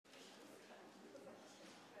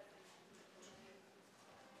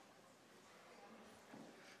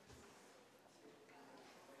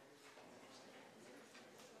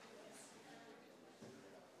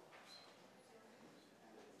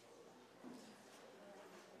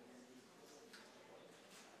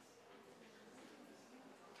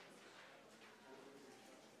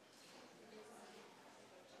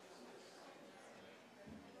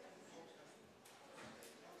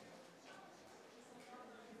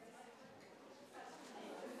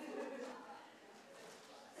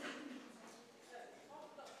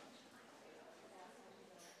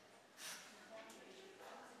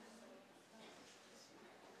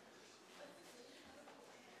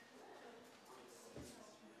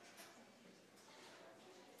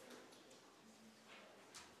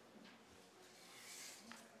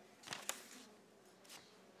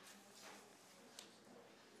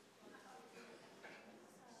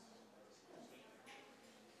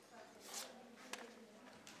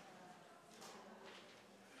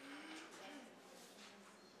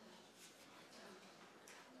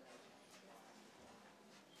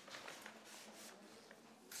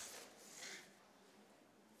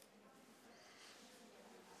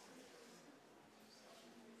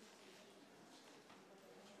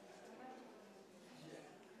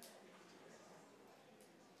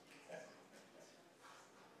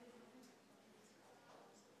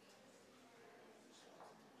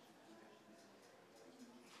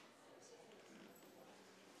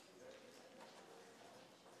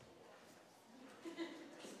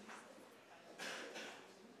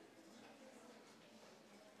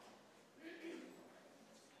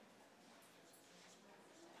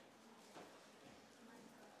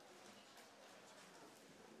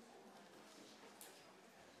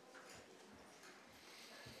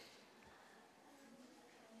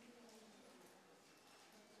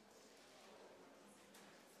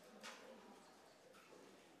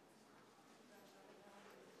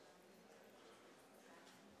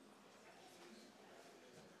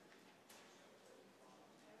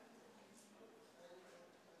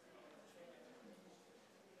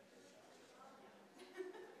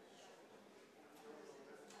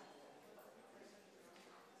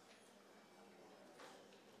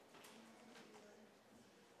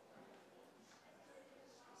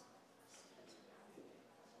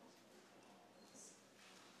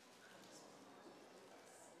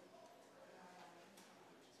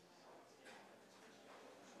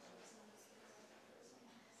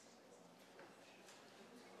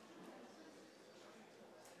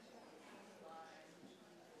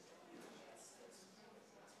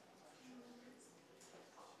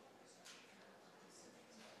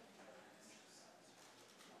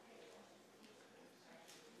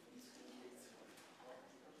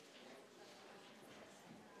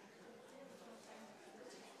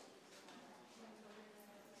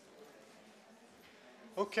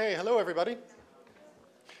Okay, hello everybody.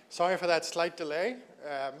 Sorry for that slight delay.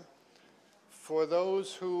 For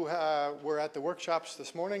those who were at the workshops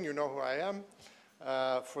this morning, you know who I am.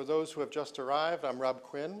 For those who have just arrived, I'm Rob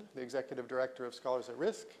Quinn, the Executive Director of Scholars at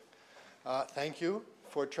Risk. Thank you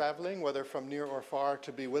for traveling, whether from near or far,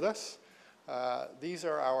 to be with us. These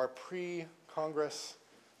are our pre-Congress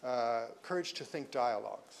Courage to Think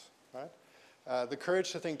dialogues. Right? The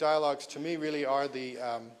Courage to Think dialogues, to me, really are the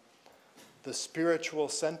spiritual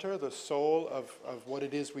center, the soul of what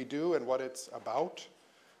it is we do and what it's about.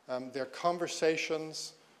 They're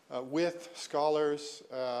conversations with scholars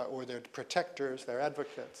or their protectors, their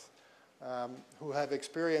advocates, who have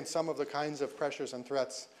experienced some of the kinds of pressures and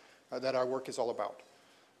threats that our work is all about.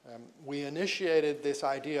 We initiated this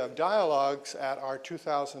idea of dialogues at our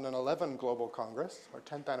 2011 Global Congress, our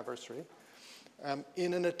 10th anniversary,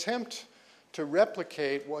 in an attempt to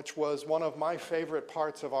replicate what was one of my favorite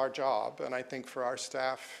parts of our job, and I think for our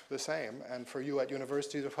staff the same, and for you at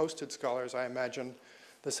universities of hosted scholars, I imagine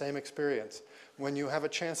the same experience. When you have a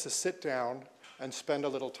chance to sit down and spend a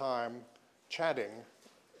little time chatting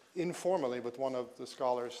informally with one of the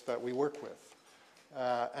scholars that we work with.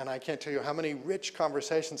 And I can't tell you how many rich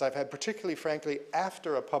conversations I've had, particularly, frankly,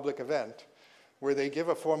 after a public event, where they give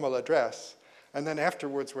a formal address, and then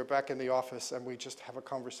afterwards we're back in the office and we just have a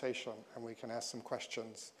conversation and we can ask some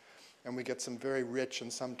questions and we get some very rich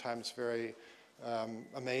and sometimes very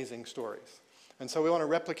amazing stories. And so we want to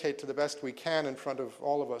replicate to the best we can in front of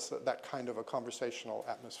all of us that kind of a conversational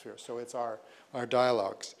atmosphere. So it's our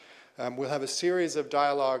dialogues. We'll have a series of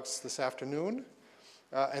dialogues this afternoon,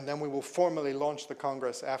 and then we will formally launch the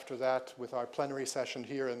Congress after that with our plenary session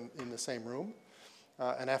here in the same room.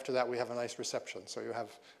 And after that, we have a nice reception. So you have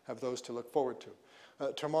those to look forward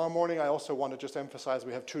to. Tomorrow morning, I also want to just emphasize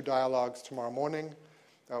we have two dialogues tomorrow morning,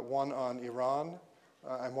 one on Iran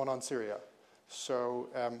and one on Syria. So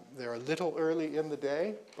they're a little early in the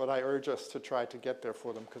day, but I urge us to try to get there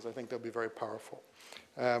for them because I think they'll be very powerful.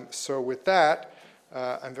 So with that,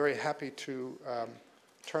 I'm very happy to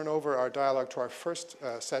turn over our dialogue to our first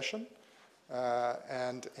session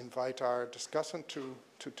and invite our discussant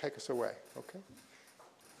to take us away. Okay?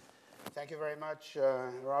 Thank you very much,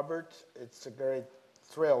 Robert. It's a great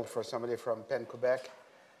thrill for somebody from Penn, Quebec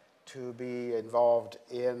to be involved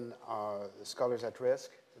in Scholars at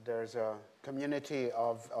Risk. There's a community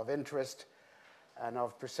of interest and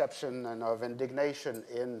of perception and of indignation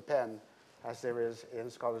in Penn as there is in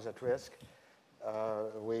Scholars at Risk.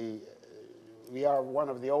 We are one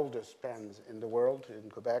of the oldest Penns in the world in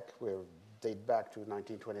Quebec. We date back to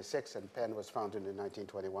 1926, and Penn was founded in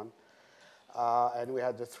 1921. And we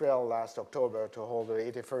had the thrill last October to hold the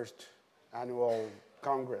 81st annual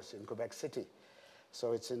Congress in Quebec City.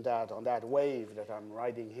 So it's on that wave that I'm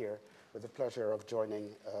riding here with the pleasure of joining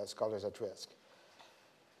Scholars at Risk.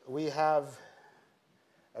 We have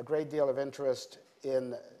a great deal of interest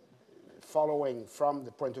in following from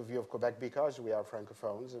the point of view of Quebec because we are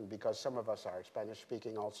Francophones and because some of us are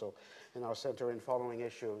Spanish-speaking also in our center in following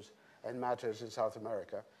issues and matters in South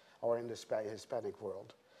America or in the Hispanic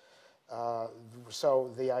world.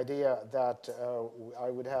 So the idea that I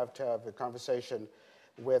would have to have a conversation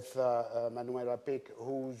with Manuela Picq,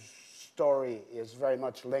 whose story is very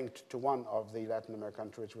much linked to one of the Latin American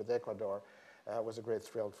countries with Ecuador, was a great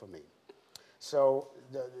thrill for me. So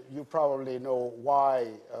you probably know why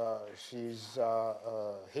she's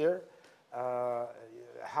here.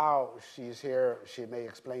 How she's here, she may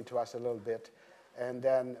explain to us a little bit, and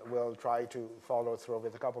then we'll try to follow through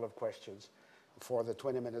with a couple of questions for the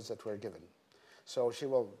 20 minutes that we're given. So she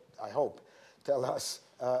will, I hope, tell us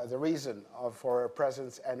the reason for her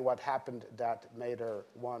presence and what happened that made her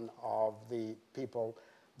one of the people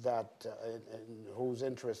that in whose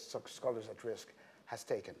interests Scholars at Risk has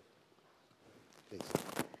taken. Please.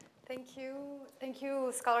 Thank you. Thank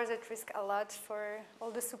you, Scholars at Risk, a lot for all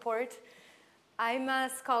the support. I'm a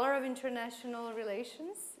scholar of international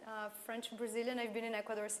relations, French-Brazilian. I've been in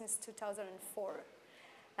Ecuador since 2004.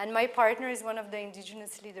 And my partner is one of the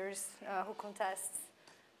indigenous leaders who contests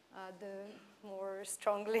the more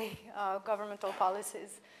strongly governmental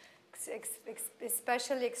policies,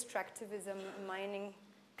 especially extractivism, mining,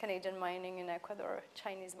 Canadian mining in Ecuador,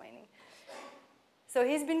 Chinese mining. So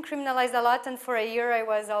he's been criminalized a lot, and for a year I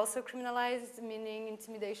was also criminalized, meaning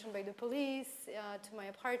intimidation by the police to my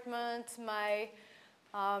apartment, my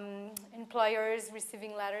employers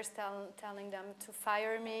receiving letters telling them to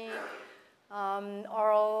fire me,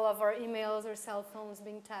 or all of our emails or cell phones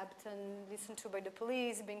being tapped and listened to by the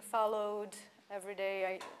police, being followed every day.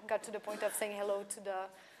 I got to the point of saying hello to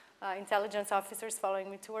the intelligence officers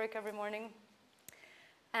following me to work every morning.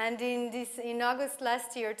 And in August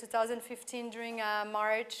last year, 2015, during a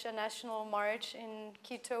march, a national march in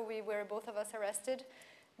Quito, we were both of us arrested,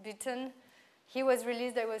 beaten. He was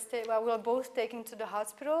released. We were both taken to the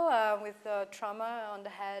hospital with trauma on the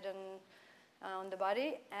head and on the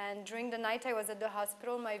body. And during the night I was at the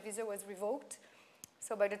hospital, my visa was revoked.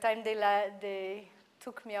 So by the time they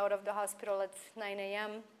took me out of the hospital at 9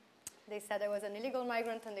 a.m., they said I was an illegal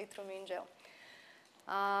migrant and they threw me in jail.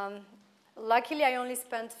 Luckily, I only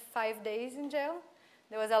spent 5 days in jail.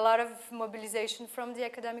 There was a lot of mobilization from the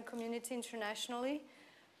academic community internationally.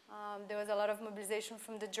 There was a lot of mobilization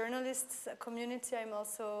from the journalists community.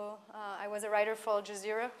 I was a writer for Al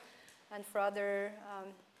Jazeera and for other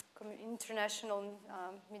international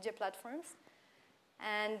media platforms.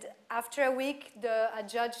 And after a week, a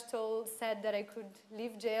judge said that I could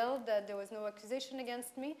leave jail, that there was no accusation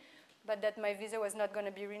against me, but that my visa was not going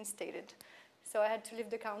to be reinstated. So I had to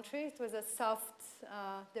leave the country. It was a soft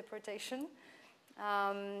deportation.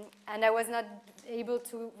 And I was not able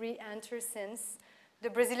to re-enter since. The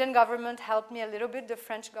Brazilian government helped me a little bit. The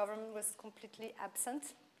French government was completely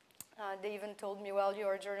absent. They even told me, well,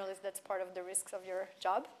 you're a journalist, that's part of the risks of your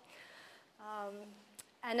job.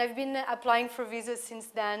 And I've been applying for visas since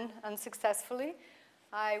then, unsuccessfully.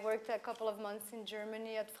 I worked a couple of months in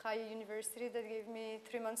Germany at Farai University that gave me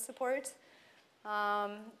 3 months support.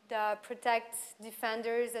 The Protect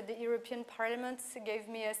Defenders at the European Parliament gave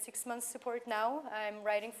me a 6 months support now. I'm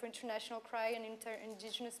writing for International Cry, an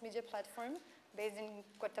indigenous media platform based in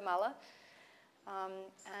Guatemala.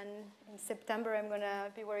 And in September, I'm going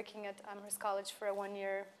to be working at Amherst College for a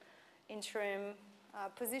 1-year interim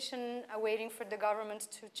position, awaiting for the government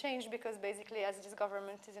to change, because basically as this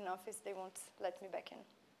government is in office, they won't let me back in.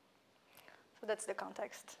 So that's the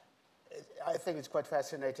context. I think it's quite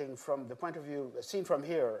fascinating from the point of view, seen from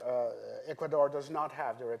here, Ecuador does not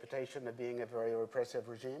have the reputation of being a very repressive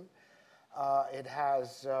regime. It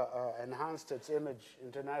has enhanced its image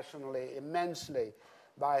internationally immensely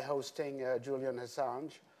by hosting Julian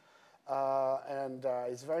Assange. And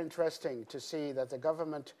it's very interesting to see that the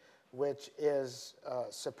government, which is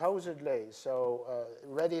supposedly so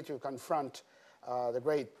ready to confront the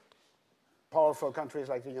great powerful countries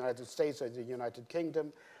like the United States or the United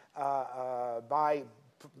Kingdom, by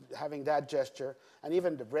having that gesture, and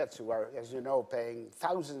even the Brits, who are, as you know, paying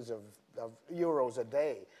thousands of euros a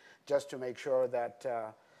day just to make sure that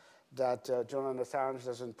Julian Assange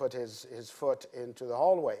doesn't put his foot into the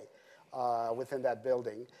hallway within that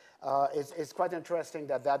building. It's quite interesting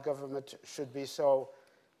that that government should be so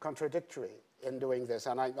contradictory in doing this.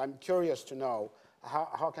 And I'm curious to know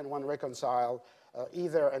how can one reconcile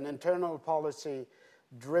either an internal policy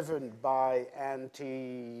driven by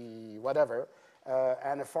anti-whatever,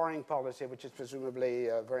 and a foreign policy which is presumably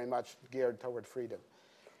very much geared toward freedom.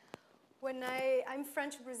 I'm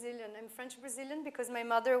French-Brazilian. I'm French-Brazilian because my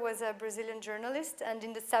mother was a Brazilian journalist, and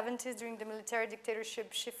in the 70s, during the military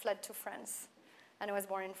dictatorship, she fled to France, and I was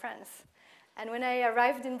born in France. And when I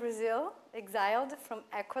arrived in Brazil, exiled from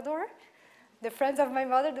Ecuador, the friends of my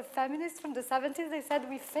mother, the feminists from the 70s, they said,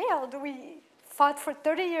 we failed. We fought for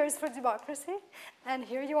 30 years for democracy, and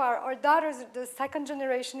here you are. Our daughters, the second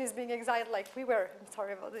generation, is being exiled like we were. I'm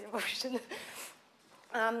sorry about the emotion.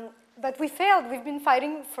 But we failed. We've been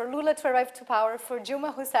fighting for Lula to arrive to power, for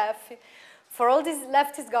Dilma Rousseff, for all these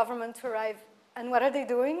leftist government to arrive. And what are they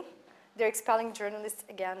doing? They're expelling journalists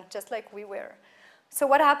again, just like we were. So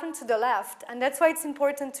what happened to the left? And that's why it's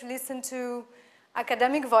important to listen to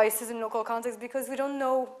academic voices in local context, because we don't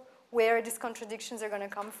know where these contradictions are going to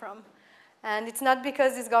come from. And it's not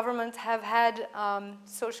because these governments have had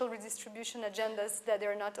social redistribution agendas that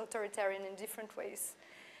they're not authoritarian in different ways.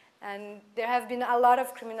 And there have been a lot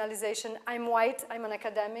of criminalization. I'm white, I'm an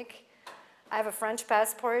academic, I have a French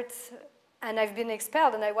passport, and I've been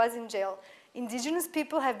expelled, and I was in jail. Indigenous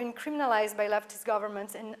people have been criminalized by leftist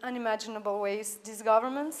governments in unimaginable ways. These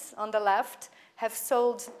governments on the left have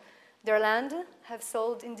sold their land, have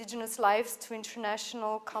sold indigenous lives to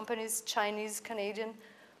international companies, Chinese, Canadian,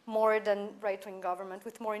 more than right-wing government,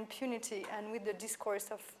 with more impunity and with the discourse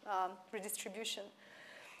of redistribution.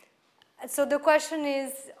 And so the question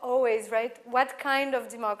is always, right, what kind of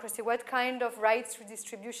democracy, what kind of rights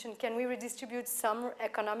redistribution? Can we redistribute some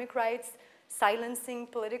economic rights, silencing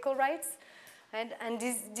political rights? And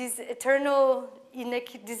this eternal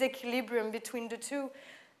disequilibrium between the two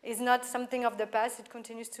is not something of the past. It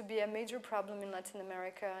continues to be a major problem in Latin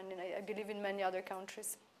America and I believe in many other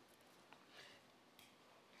countries.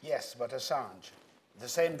 Yes, but Assange, the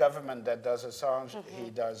same government that does Assange,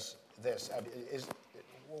 he does this. Is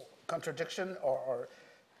contradiction or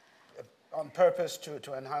on purpose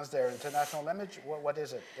to enhance their international image? What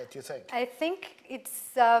is it that you think? I think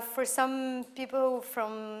it's, for some people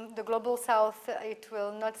from the global south, it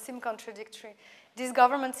will not seem contradictory. These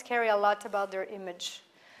governments care a lot about their image.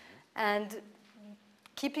 And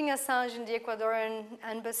keeping Assange in the Ecuadorian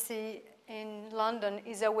embassy in London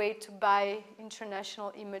is a way to buy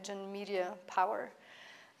international image and media power.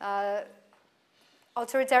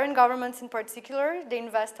 Authoritarian governments in particular, they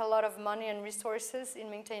invest a lot of money and resources in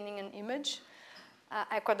maintaining an image.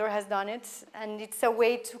 Ecuador has done it, and it's a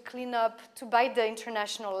way to clean up, to buy the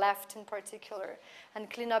international left in particular, and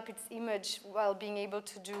clean up its image while being able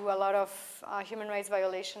to do a lot of human rights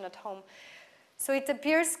violation at home. So it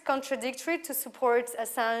appears contradictory to support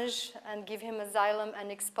Assange and give him asylum and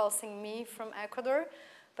expulsing me from Ecuador,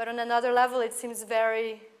 but on another level it seems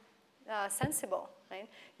very sensible. Right?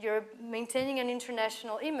 You're maintaining an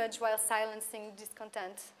international image while silencing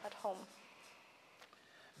discontent at home.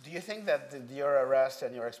 Do you think that your arrest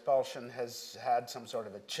and your expulsion has had some sort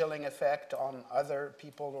of a chilling effect on other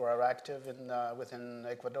people who are active within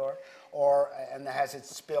Ecuador? And has it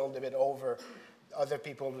spilled a bit over other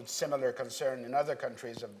people with similar concern in other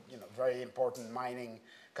countries of very important mining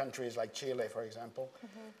countries like Chile, for example?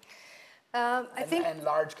 Mm-hmm. And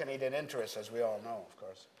large Canadian interests, as we all know, of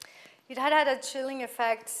course. It had a chilling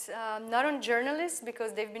effect, not on journalists,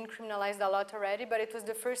 because they've been criminalized a lot already, but it was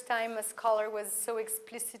the first time a scholar was so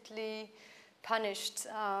explicitly punished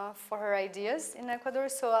for her ideas in Ecuador.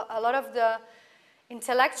 So a lot of the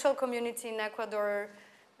intellectual community in Ecuador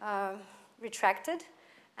retracted,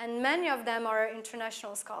 and many of them are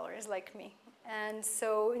international scholars like me. And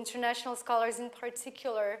so international scholars in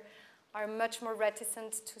particular are much more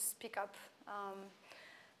reticent to speak up.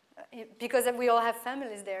 Because we all have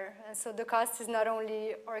families there, and so the cost is not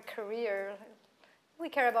only our career. We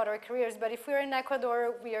care about our careers, but if we're in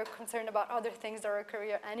Ecuador, we are concerned about other things than our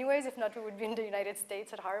career anyways. If not, we would be in the United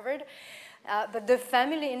States at Harvard. But the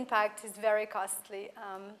family impact is very costly.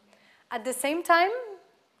 At the same time,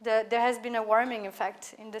 there has been a warming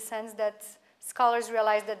effect in the sense that scholars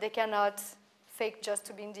realize that they cannot fake just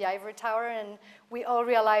to be in the ivory tower, and we all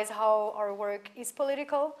realize how our work is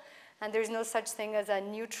political. And there's no such thing as a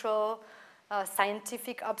neutral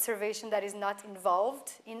scientific observation that is not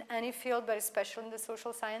involved in any field, but especially in the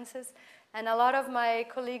social sciences. And a lot of my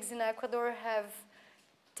colleagues in Ecuador have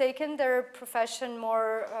taken their profession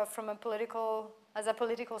more from a political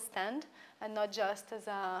stand, and not just as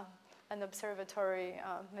an observatory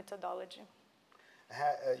methodology.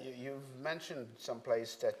 You've mentioned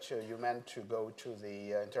someplace that you meant to go to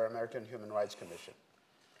the Inter-American Human Rights Commission.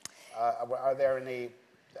 Are there any...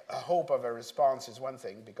 A hope of a response is one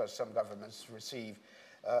thing, because some governments receive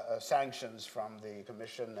sanctions from the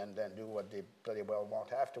commission and then do what they bloody well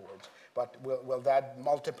want afterwards. But will that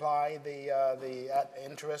multiply the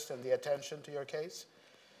interest and the attention to your case?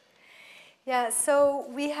 Yeah, so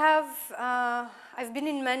we have, I've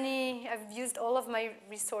used all of my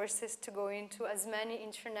resources to go into as many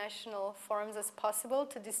international forums as possible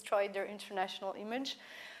to destroy their international image.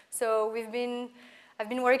 So I've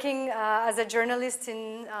been working as a journalist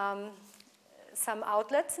in some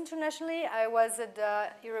outlets internationally. I was at the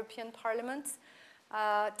European Parliament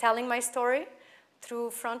telling my story through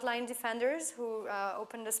frontline defenders who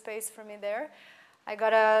opened a space for me there. I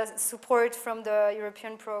got a support from the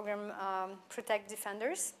European program Protect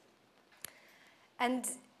Defenders. And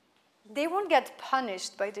they won't get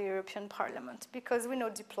punished by the European Parliament because we know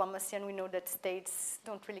diplomacy and we know that states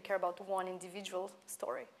don't really care about one individual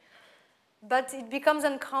story. But it becomes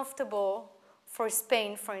uncomfortable for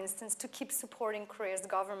Spain, for instance, to keep supporting Korea's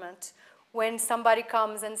government when somebody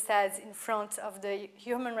comes and says in front of the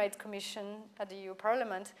Human Rights Commission at the EU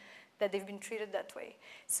Parliament that they've been treated that way.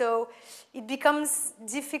 So it becomes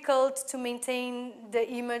difficult to maintain the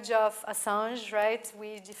image of Assange, right?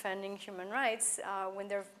 We defending human rights when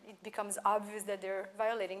it becomes obvious that they're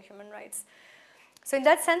violating human rights. So in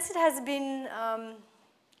that sense, it has been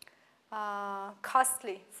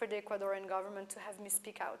costly for the Ecuadorian government to have me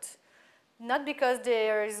speak out. Not because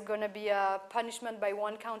there is going to be a punishment by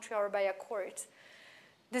one country or by a court.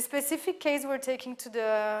 The specific case we're taking to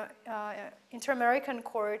the Inter-American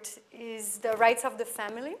Court is the rights of the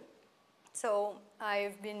family. So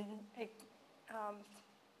I've been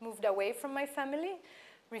moved away from my family,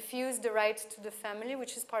 refused the right to the family,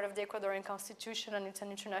 which is part of the Ecuadorian Constitution and it's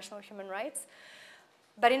an international human rights.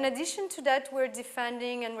 But in addition to that, we're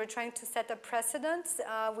defending and we're trying to set a precedent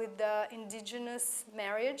with the indigenous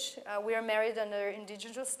marriage. We are married under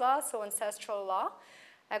indigenous law, so ancestral law.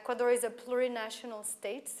 Ecuador is a plurinational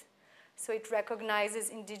state, so it recognizes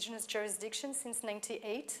indigenous jurisdiction since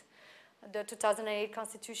 '98. The 2008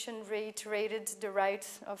 Constitution reiterated the right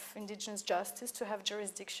of indigenous justice to have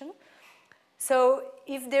jurisdiction. So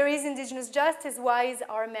if there is indigenous justice, why is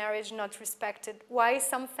our marriage not respected? Why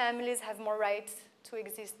some families have more rights to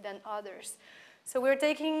exist than others? So we're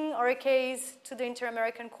taking our case to the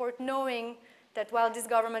Inter-American Court knowing that while this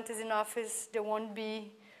government is in office, there won't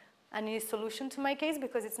be any solution to my case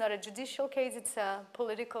because it's not a judicial case, it's a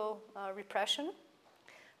political repression.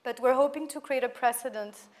 But we're hoping to create a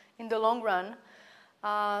precedent in the long run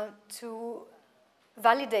to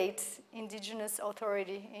validate indigenous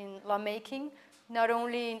authority in lawmaking, not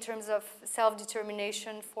only in terms of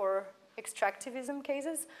self-determination for extractivism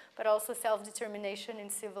cases, but also self-determination in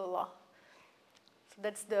civil law. So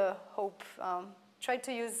that's the hope. Try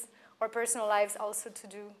to use our personal lives also to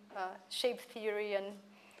do shape theory and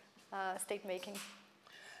state making.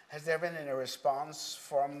 Has there been any response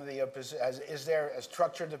from the opposition? Is there a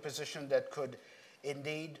structured opposition that could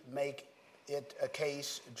indeed make it a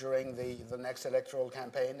case during the next electoral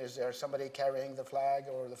campaign? Is there somebody carrying the flag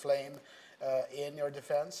or the flame in your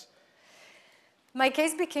defense? My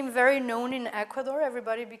case became very known in Ecuador.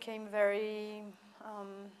 Everybody became very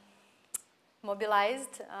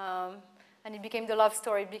mobilized. And it became the love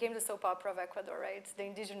story. It became the soap opera of Ecuador, right? The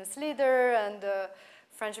indigenous leader and the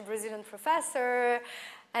French-Brazilian professor.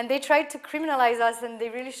 And they tried to criminalize us, and they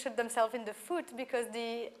really shot themselves in the foot because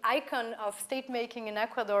the icon of state-making in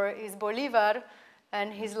Ecuador is Bolivar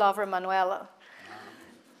and his lover, Manuela.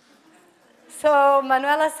 So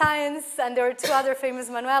Manuela science, and there were two other famous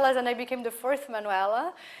Manuelas, and I became the fourth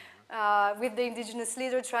Manuela with the indigenous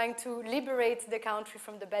leader trying to liberate the country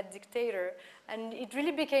from the bad dictator. And it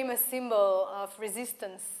really became a symbol of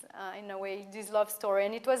resistance in a way, this love story.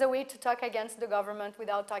 And it was a way to talk against the government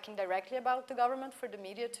without talking directly about the government for the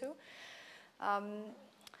media too.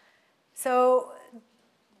 So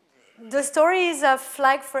the story is a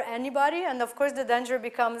flag for anybody, and of course the danger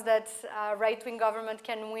becomes that right-wing government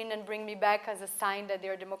can win and bring me back as a sign that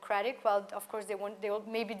they're democratic. Well, of course they will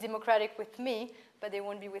may be democratic with me, but they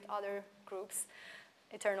won't be with other groups.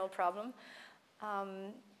 Eternal problem.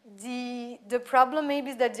 The problem maybe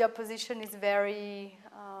is that the opposition is very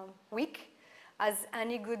weak. As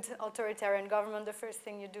any good authoritarian government, the first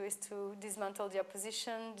thing you do is to dismantle the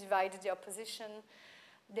opposition, divide the opposition.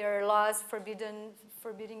 There are laws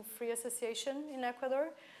forbidding free association in Ecuador.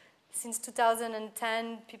 Since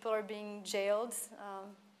 2010, people are being jailed,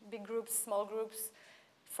 big groups, small groups,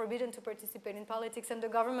 forbidden to participate in politics, and the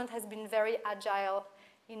government has been very agile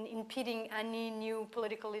in impeding any new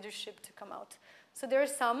political leadership to come out. So there are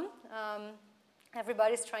some,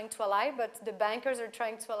 everybody's trying to ally, but the bankers are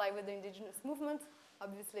trying to ally with the indigenous movement.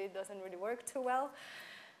 Obviously, it doesn't really work too well.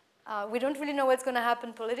 We don't really know what's going to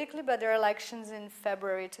happen politically, but there are elections in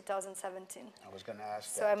February 2017. I was going to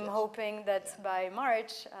ask so I'm hoping that by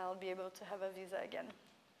March, I'll be able to have a visa again.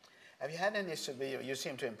 Have you had any, you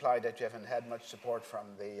seem to imply that you haven't had much support from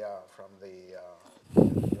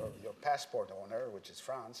your passport owner, which is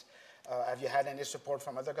France. Have you had any support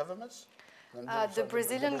from other governments? The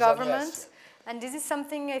Brazilian government, yes. And this is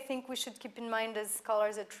something I think we should keep in mind as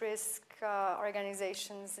scholars at risk,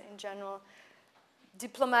 organizations in general.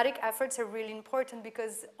 Diplomatic efforts are really important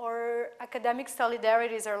because our academic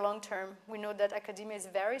solidarities are long-term. We know that academia is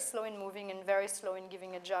very slow in moving and very slow in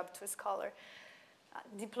giving a job to a scholar.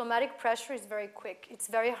 Diplomatic pressure is very quick. It's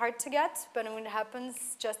very hard to get, but when it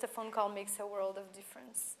happens, just a phone call makes a world of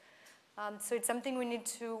difference. So it's something we need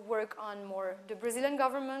to work on more. The Brazilian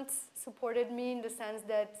government supported me in the sense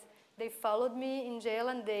that they followed me in jail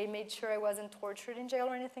and they made sure I wasn't tortured in jail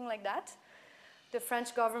or anything like that. The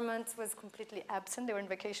French government was completely absent. They were on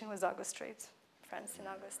vacation. It was August, right? France in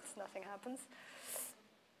August, nothing happens.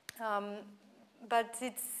 But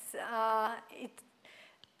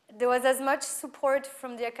there was as much support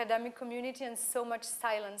from the academic community and so much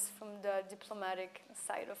silence from the diplomatic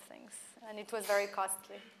side of things. And it was very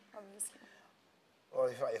costly, obviously. Well,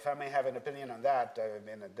 if I may have an opinion on that, I've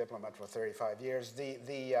been a diplomat for 35 years.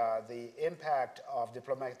 The impact of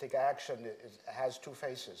diplomatic action has two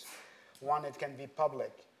faces. One, it can be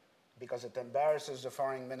public because it embarrasses the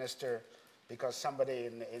foreign minister because somebody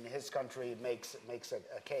in his country makes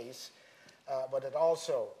a case. But it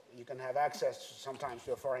also, you can have access sometimes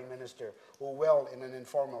to a foreign minister who will, in an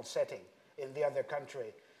informal setting in the other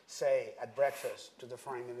country, say at breakfast to the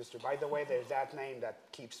foreign minister, by the way, there's that name that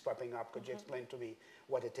keeps popping up. Could you explain to me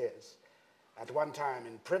what it is? At one time,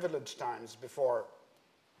 in privileged times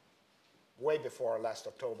way before last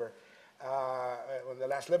October, when the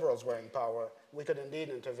last Liberals were in power, we could indeed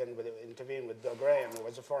intervene with Bill Graham, who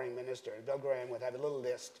was a foreign minister. And Bill Graham would have a little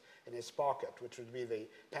list in his pocket, which would be the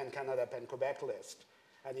PEN Canada, PEN Quebec list.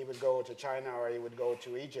 and he would go to China, or he would go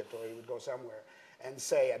to Egypt, or he would go somewhere, and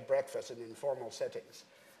say at breakfast in informal settings.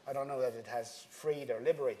 I don't know that it has freed or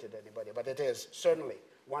liberated anybody, but it is certainly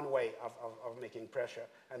one way of making pressure,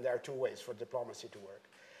 and there are two ways for diplomacy to work.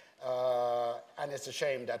 And it's a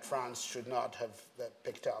shame that France should not have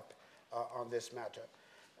picked up on this matter.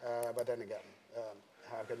 But then again,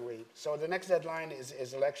 how can we? So the next deadline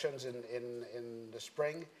is elections in the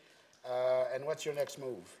spring. And what's your next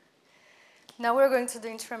move? Now we're going to the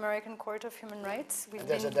Inter-American Court of Human Rights. And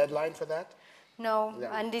there's a deadline for that? No,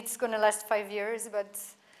 and it's going to last 5 years, but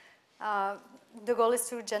the goal is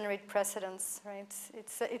to generate precedents, right?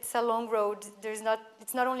 It's a long road.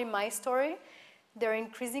 It's not only my story. There are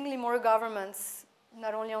increasingly more governments,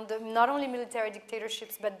 not only military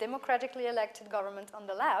dictatorships, but democratically elected governments on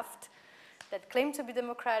the left that claim to be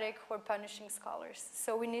democratic who are punishing scholars.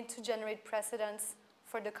 So we need to generate precedents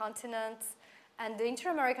for the continent, and the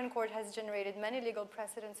Inter-American Court has generated many legal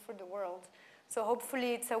precedents for the world. So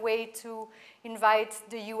hopefully it's a way to invite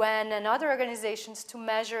the UN and other organizations to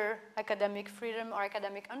measure academic freedom or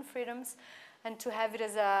academic unfreedoms, and to have it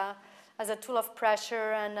as a tool of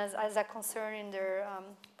pressure and as a concern in their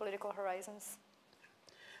political horizons.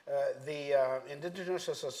 The indigenous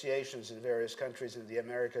associations in various countries in the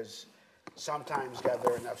Americas sometimes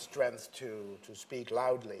gather enough strength to speak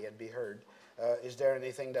loudly and be heard. Is there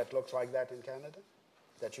anything that looks like that in Canada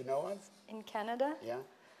that you know of? In Canada? Yeah.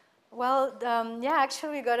 Well, yeah,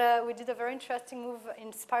 actually we did a very interesting move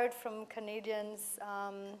inspired from Canadians,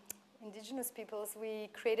 indigenous peoples. We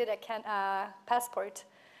created a passport,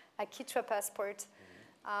 a Quechua passport,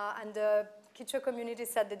 and the Quechua community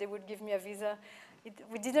said that they would give me a visa.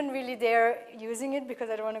 We didn't really dare using it because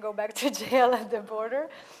I don't want to go back to jail at the border.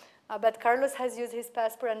 But Carlos has used his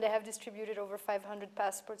passport, and they have distributed over 500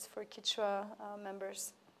 passports for Quechua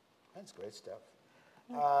members. That's great stuff.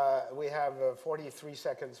 We have 43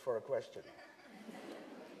 seconds for a question.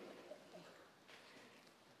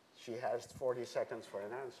 She has 40 seconds for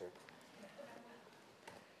an answer.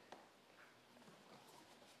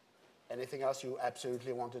 Anything else you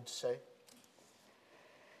absolutely wanted to say?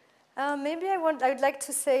 Maybe I'd like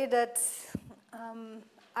to say that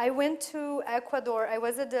I went to Ecuador. I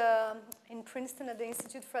was in Princeton at the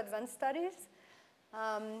Institute for Advanced Studies,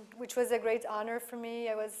 which was a great honor for me.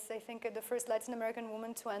 I was, I think, the first Latin American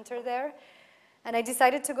woman to enter there. And I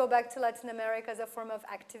decided to go back to Latin America as a form of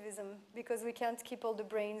activism, because we can't keep all the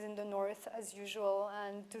brains in the north as usual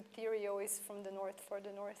and do theory always from the north for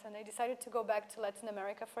the north. And I decided to go back to Latin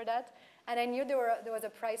America for that. And I knew there was a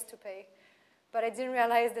price to pay, but I didn't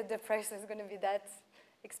realize that the price was going to be that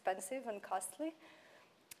expensive and costly.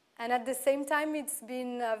 And at the same time, it's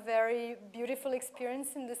been a very beautiful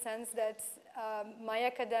experience in the sense that my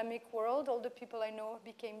academic world, all the people I know,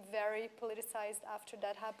 became very politicized after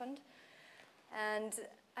that happened. And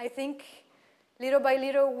I think little by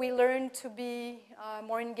little, we learned to be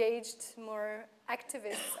more engaged, more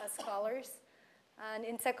activists as scholars. And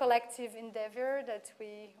it's a collective endeavor that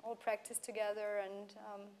we all practice together. And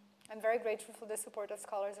I'm very grateful for the support of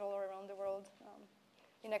scholars all around the world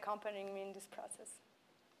in accompanying me in this process.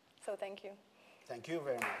 So thank you. Thank you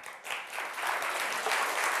very much.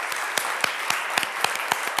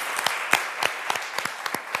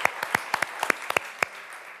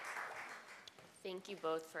 Thank you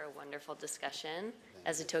both for a wonderful discussion.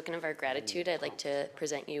 As a token of our gratitude, I'd like to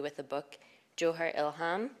present you with the book, Johar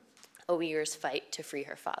Ilham, A Uyghur's Fight to Free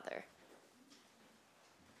Her Father.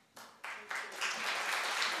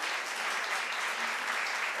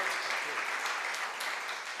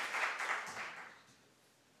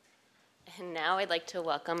 And now I'd like to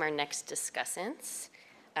welcome our next discussants,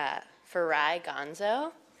 Farai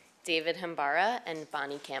Gonzo, David Himbara, and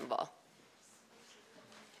Bonnie Campbell.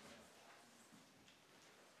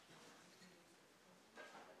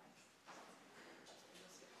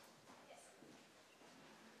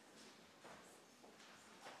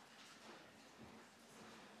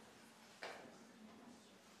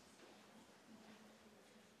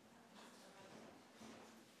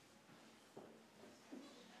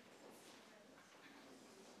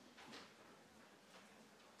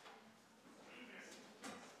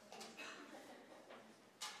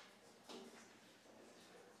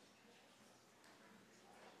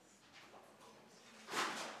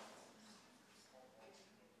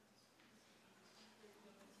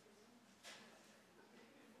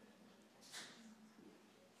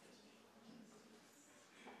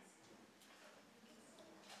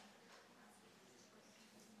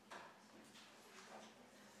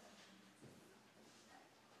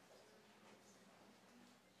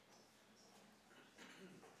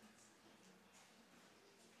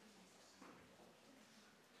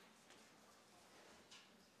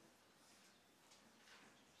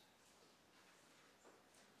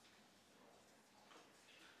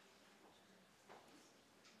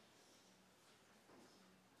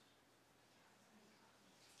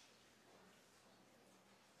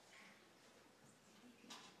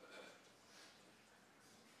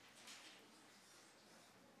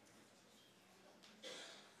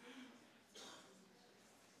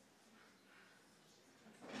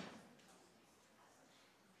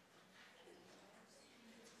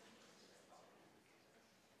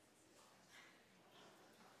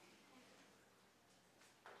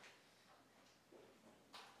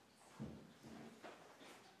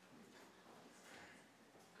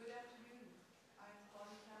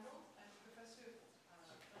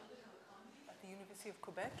 University of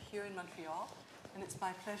Quebec here in Montreal, and it's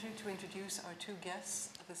my pleasure to introduce our two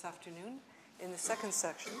guests this afternoon in the second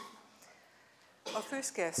section. Our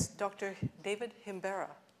first guest, Dr. David Himbara.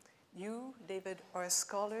 You, David, are a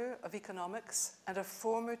scholar of economics and a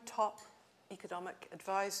former top economic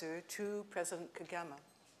advisor to President Kagame.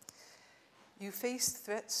 You faced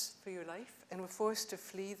threats for your life and were forced to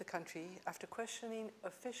flee the country after questioning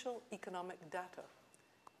official economic data.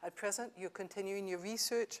 At present, you're continuing your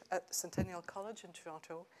research at Centennial College in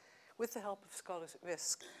Toronto with the help of Scholars at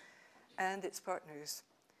Risk and its partners.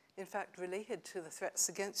 In fact, related to the threats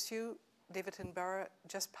against you, David Himbara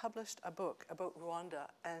just published a book about Rwanda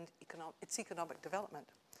and its economic development.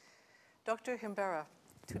 Dr. Himbara,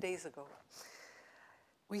 2 days ago,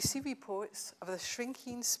 we see reports of the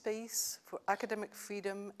shrinking space for academic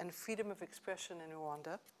freedom and freedom of expression in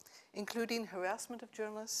Rwanda, including harassment of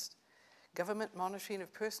journalists, government monitoring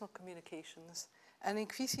of personal communications, and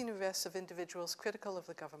increasing arrests of individuals critical of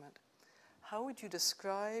the government. How would you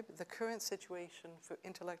describe the current situation for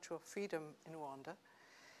intellectual freedom in Rwanda?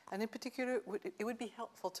 And in particular, it would be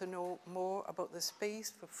helpful to know more about the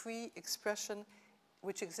space for free expression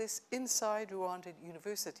which exists inside Rwandan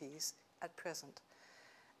universities at present.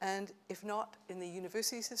 And if not in the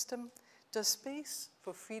university system, does space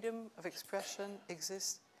for freedom of expression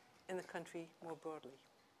exist in the country more broadly?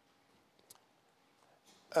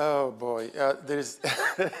 Oh boy, there is.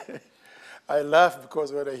 I laugh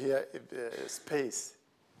because when I hear space,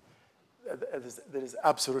 there is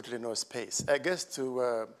absolutely no space. I guess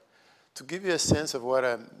to give you a sense of what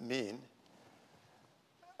I mean,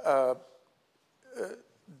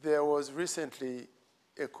 there was recently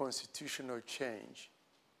a constitutional change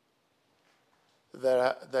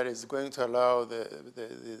that is going to allow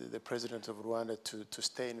the president of Rwanda to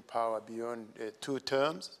stay in power beyond 2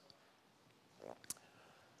 terms.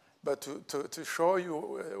 But to show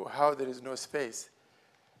you how there is no space,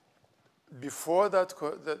 before that,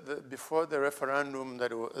 before the referendum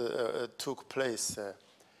that took place,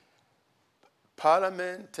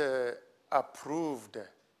 Parliament approved,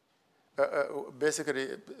 basically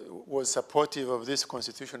was supportive of this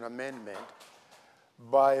constitutional amendment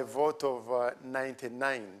by a vote of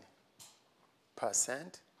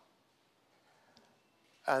 99%.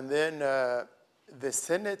 And then the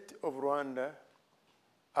Senate of Rwanda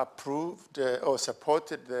approved or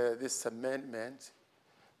supported this amendment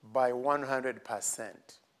by 100%.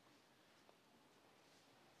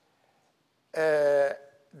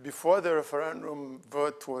 Before the referendum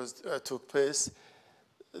vote took place,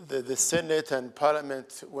 the Senate and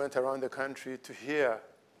Parliament went around the country to hear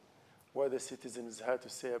what the citizens had to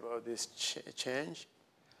say about this change.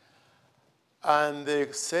 And they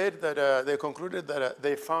said that, they concluded that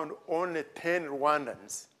they found only 10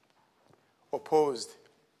 Rwandans opposed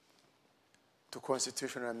to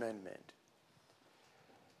constitutional amendment.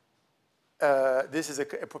 This is a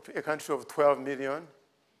country of 12 million.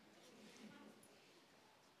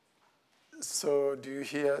 So do you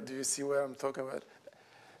see what I'm talking about?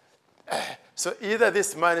 So either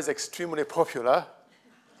this man is extremely popular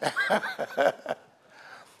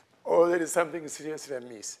or there is something seriously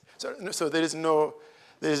amiss. So there is no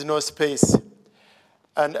space.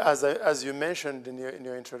 And as you mentioned in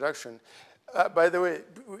your introduction, by the way,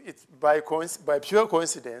 it's by pure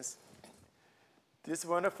coincidence, this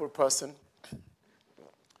wonderful person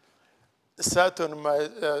sat on my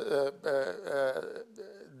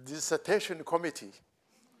dissertation committee,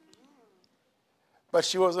 but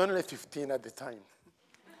she was only 15 at the time.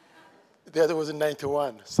 The other was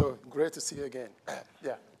 91, so great to see you again.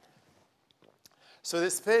 Yeah. So the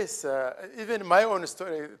space, even my own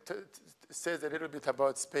story says a little bit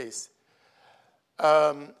about space.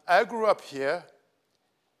 I grew up here,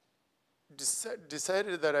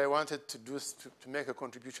 decided that I wanted to make a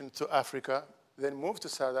contribution to Africa, then moved to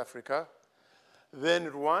South Africa.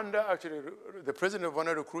 Then Rwanda, actually, the president of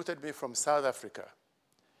Rwanda recruited me from South Africa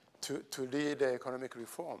to lead economic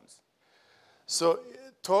reforms. So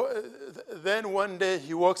then one day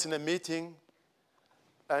he walks in a meeting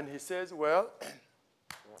and he says, well,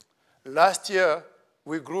 last year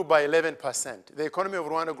we grew by 11%. The economy of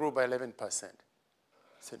Rwanda grew by 11%. I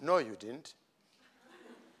said, no, you didn't.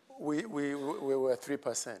 We were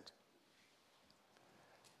 3%.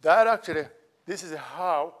 That actually, this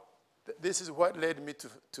is what led me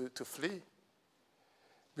to flee.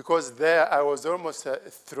 Because there I was almost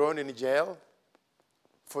thrown in jail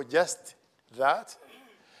for just that.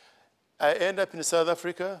 I end up in South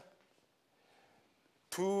Africa.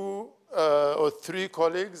 2 or 3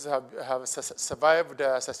 colleagues have survived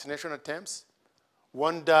assassination attempts.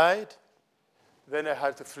 1 died. Then I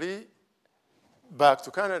had to flee back to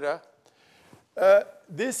Canada.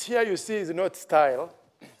 This here you see is not style.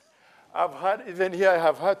 I've had, even here I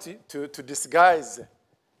have had to disguise.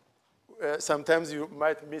 Sometimes you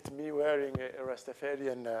might meet me wearing a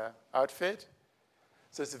Rastafarian outfit.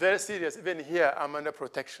 So it's very serious. Even here, I'm under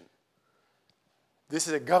protection. This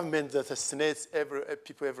is a government that assassinates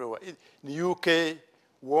people everywhere. In the UK,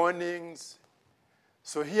 warnings.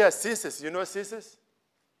 So here, CSIS, you know CSIS?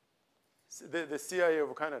 The CIA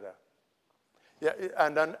of Canada. Yeah,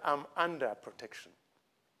 and then I'm under protection.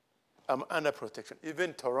 I'm under protection,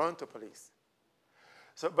 even Toronto police.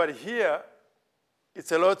 So, but here,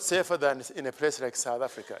 it's a lot safer than in a place like South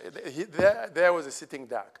Africa. There was a sitting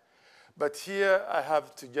duck. But here, I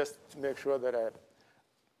have to just make sure that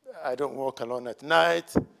I don't walk alone at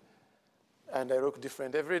night, and I look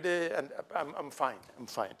different every day, and I'm fine, I'm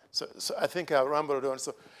fine. So I think I rambled on.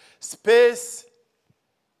 So space,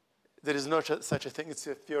 there is no such a thing. It's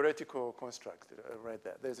a theoretical construct right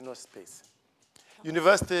there. There's no space.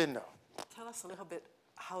 University, no. Tell us a little bit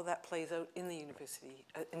how that plays out in the university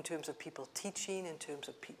in terms of people teaching, in terms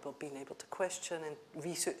of people being able to question and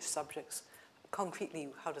research subjects. Concretely,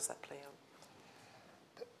 how does that play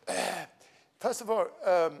out? First of all,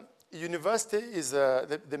 university is,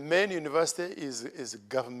 the main university is a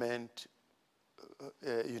government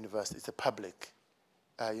university. It's a public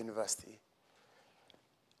university.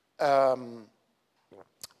 To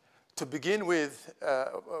begin with,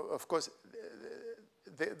 of course,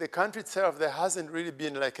 the country itself, there hasn't really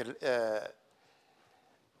been like a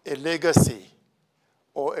legacy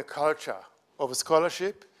or a culture of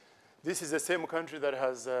scholarship. This is the same country that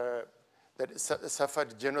has that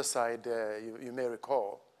suffered genocide, you may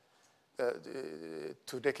recall,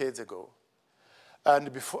 2 decades ago.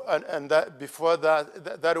 And before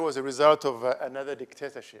that was a result of another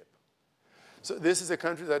dictatorship. So this is a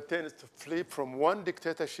country that tends to flip from one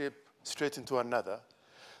dictatorship straight into another.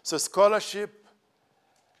 So scholarship,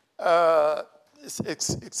 it's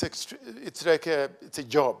like it's a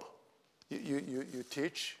job. You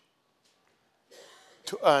teach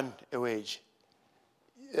to earn a wage.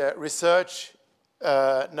 Research,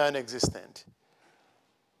 non-existent.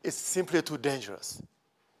 It's simply too dangerous.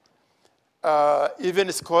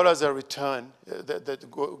 Even scholars are returned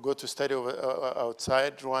that go to study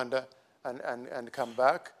outside Rwanda and come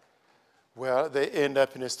back. Well, they end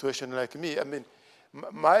up in a situation like me. I mean,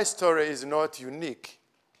 my story is not unique.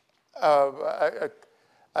 I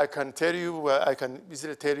can tell you, I can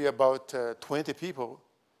easily tell you about 20 people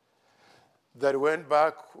that went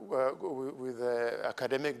back with an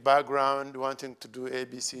academic background, wanting to do A,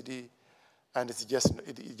 B, C, D, and it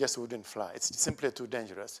just wouldn't fly. It's simply too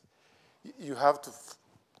dangerous. You have to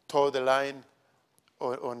toe the line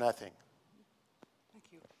or nothing.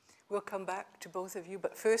 Thank you. We'll come back to both of you,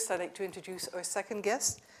 but first I'd like to introduce our second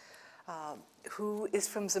guest, who is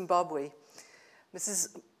from Zimbabwe.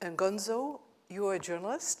 Mrs. Gonzo, you are a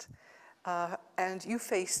journalist, and you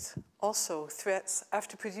faced also threats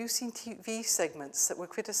after producing TV segments that were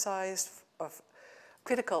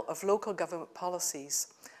critical of local government policies.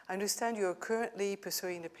 I understand you are currently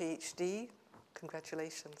pursuing a PhD,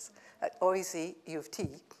 congratulations, at OISE, U of T,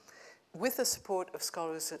 with the support of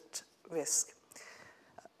Scholars at Risk.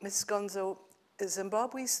 Ms. Gonzo,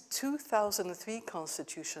 Zimbabwe's 2003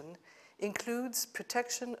 constitution includes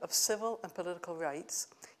protection of civil and political rights,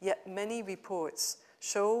 yet many reports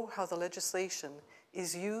show how the legislation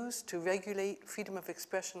is used to regulate freedom of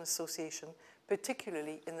expression and association,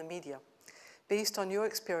 particularly in the media. Based on your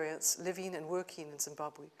experience living and working in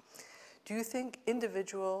Zimbabwe, do you think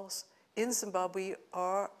individuals in Zimbabwe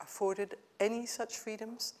are afforded any such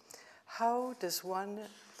freedoms? How does one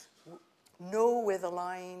know where the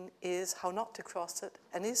line is, how not to cross it,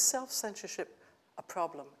 and is self-censorship a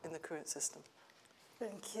problem in the current system?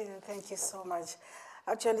 Thank you so much.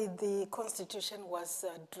 Actually, the Constitution was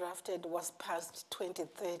passed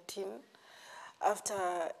 2013 after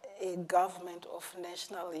a government of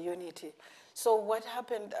national unity. So what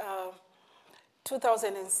happened,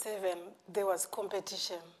 2007, there was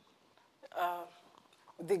competition.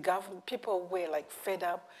 The government, people were like fed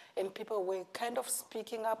up, and people were kind of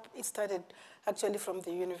speaking up. It started actually from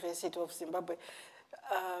the University of Zimbabwe.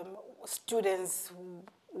 Students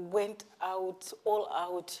went all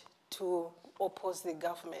out to oppose the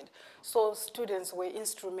government. So students were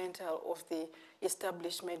instrumental of the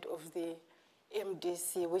establishment of the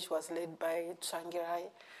MDC, which was led by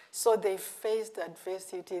Tsvangirai. So they faced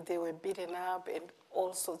adversity, they were beaten up and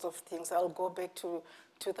all sorts of things. I'll go back to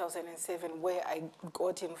 2007 where I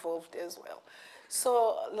got involved as well.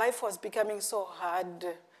 So life was becoming so hard,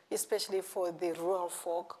 especially for the rural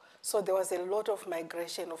folk. So there was a lot of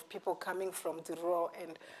migration of people coming from the rural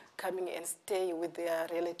and coming and stay with their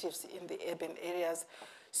relatives in the urban areas.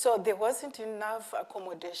 So there wasn't enough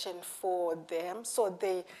accommodation for them, so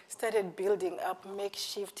they started building up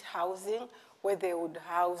makeshift housing where they would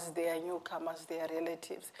house their newcomers, their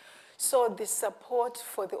relatives. So the support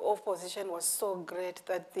for the opposition was so great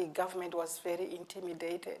that the government was very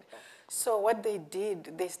intimidated. So what they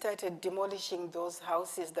did, they started demolishing those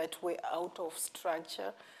houses that were out of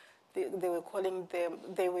structure. They were calling them,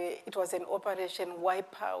 it was an operation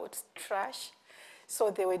Wipeout Trash. So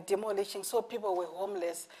they were demolishing, so people were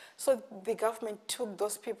homeless. So the government took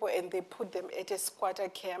those people and they put them at a squatter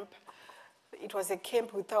camp. It was a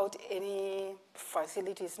camp without any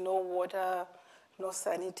facilities, no water, no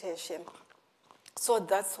sanitation. So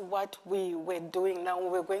that's what we were doing now. We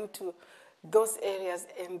were going to those areas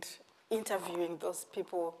and interviewing those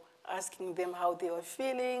people, asking them how they were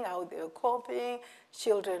feeling, how they were coping,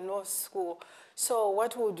 children, no school. So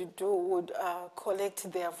what we would do, would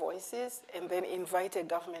collect their voices and then invite a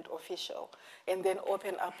government official and then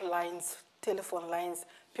open up lines, telephone lines,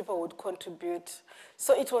 people would contribute.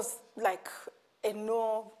 So it was like a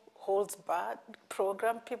no holds barred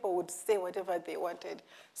program. People would say whatever they wanted.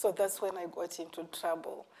 So that's when I got into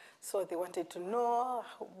trouble. So they wanted to know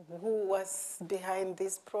who was behind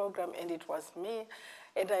this program, and it was me.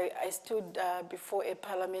 And I stood before a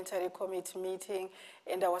parliamentary committee meeting,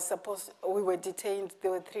 and we were detained.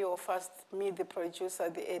 There were three of us, me, the producer,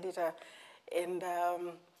 the editor, and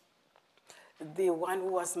the one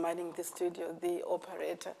who was manning the studio, the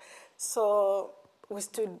operator. So we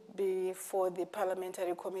stood before the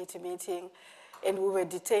parliamentary committee meeting, and we were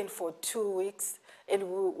detained for 2 weeks, and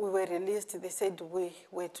we were released. They said we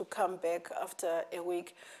were to come back after a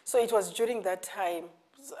week. So it was during that time.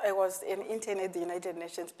 I was an intern at the United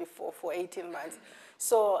Nations before for 18 months.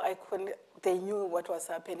 So they knew what was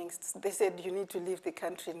happening. They said, you need to leave the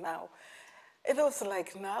country now. And I was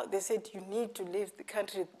like, now? They said, you need to leave the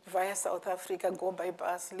country via South Africa, go by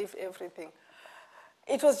bus, leave everything.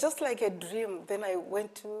 It was just like a dream. Then I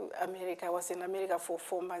went to America. I was in America for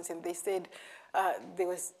 4 months, and they said,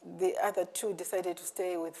 the other two decided to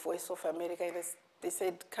stay with Voice of America. And they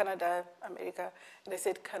said, Canada, America. And I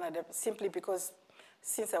said, Canada, simply because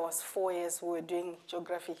since I was 4 years, we were doing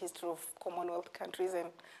geography, history of Commonwealth countries, and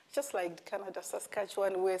just like Canada,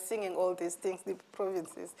 Saskatchewan, we were singing all these things, the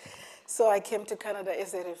provinces. So I came to Canada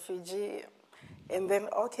as a refugee. And then,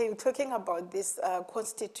 okay, we're talking about this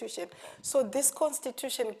constitution. So this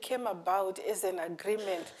constitution came about as an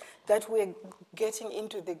agreement that we're getting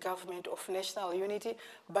into the government of national unity,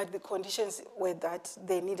 but the conditions were that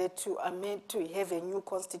they needed to amend to have a new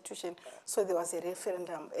constitution. So there was a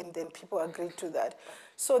referendum, and then people agreed to that.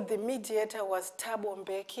 So the mediator was Thabo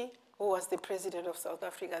Mbeki, who was the president of South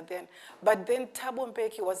Africa then. But then Thabo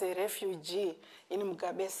Mbeki was a refugee in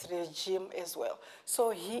Mugabe's regime as well. So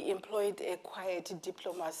he employed a quiet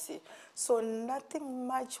diplomacy. So nothing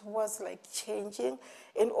much was like changing.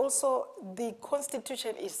 And also the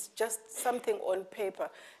constitution is just something on paper.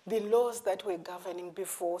 The laws that were governing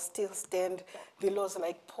before still stand. The laws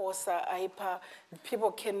like POSA, IPA,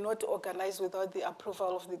 people cannot organize without the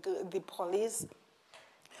approval of the police.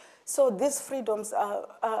 So these freedoms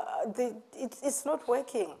it's not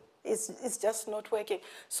working. It's just not working.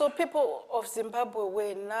 So people of Zimbabwe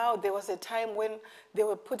were now, there was a time when they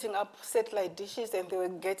were putting up satellite dishes and they were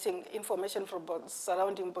getting information from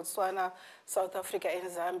surrounding Botswana, South Africa, and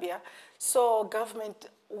Zambia. So government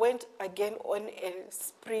went again on a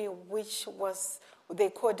spree, which was, they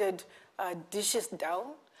coded dishes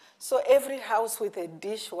down. So every house with a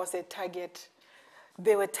dish was a target.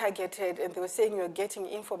 They were targeted, and they were saying you're getting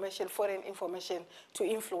information, foreign information, to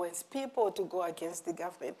influence people to go against the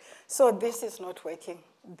government. So this is not working.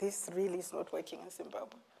 This really is not working in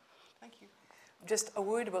Zimbabwe. Thank you. Just a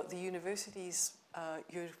word about the universities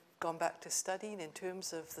you've gone back to studying in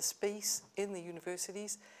terms of the space in the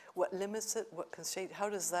universities. What limits it? What constraints? How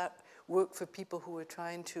does that work for people who are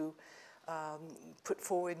trying to put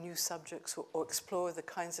forward new subjects or explore the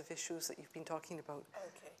kinds of issues that you've been talking about?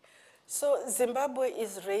 Okay. So Zimbabwe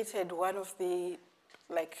is rated one of the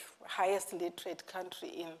highest literate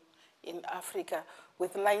country in Africa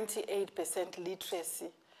with 98% literacy.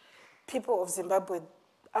 People of Zimbabwe,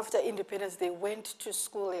 after independence, they went to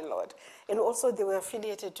school a lot. And also they were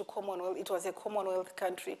affiliated to Commonwealth. It was a Commonwealth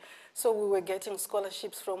country. So we were getting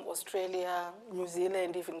scholarships from Australia, New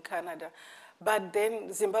Zealand, even Canada. But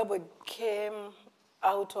then Zimbabwe came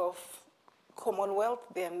out of Commonwealth.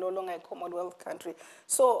 They are no longer a Commonwealth country.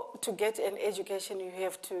 So to get an education, you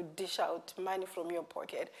have to dish out money from your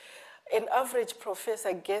pocket. An average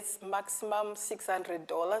professor gets maximum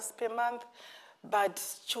 $600 per month, but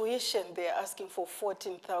tuition, they're asking for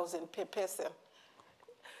 14,000 per person.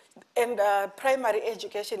 And primary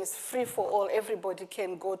education is free for all. Everybody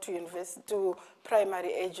can go to university, to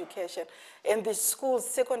primary education. And the schools,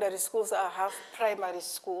 secondary schools are half primary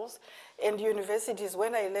schools. And universities,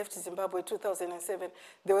 when I left Zimbabwe in 2007,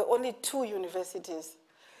 there were only 2 universities.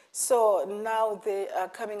 So now they are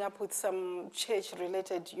coming up with some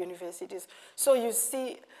church-related universities. So you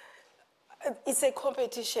see, it's a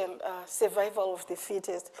competition, survival of the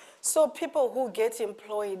fittest. So people who get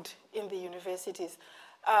employed in the universities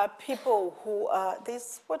are people who are,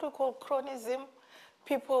 this what we call chronism,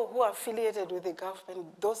 people who are affiliated with the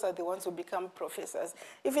government. Those are the ones who become professors.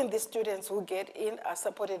 Even the students who get in are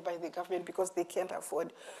supported by the government because they can't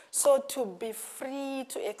afford. So to be free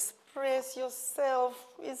to express yourself,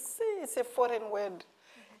 it's a foreign word.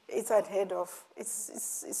 It's unheard of.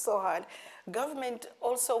 It's so hard. Government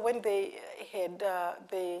also, when they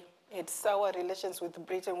had sour relations with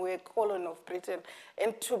Britain, we were a colony of Britain.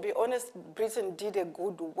 And to be honest, Britain did a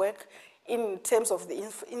good work in terms of the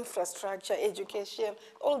infrastructure, education,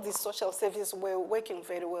 all these social services were working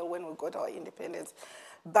very well when we got our independence.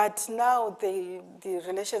 But now the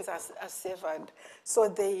relations are severed. So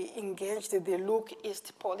they engaged the Look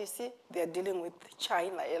East policy. They're dealing with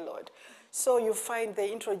China a lot. So you find they're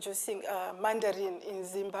introducing Mandarin in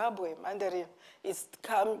Zimbabwe. Mandarin is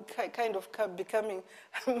kind of becoming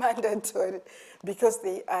mandatory because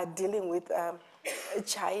they are dealing with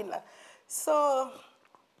China. So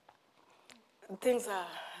things are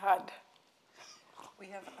hard. We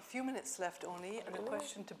have a few minutes left only, and a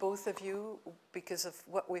question to both of you, because of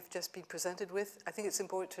what we've just been presented with. I think it's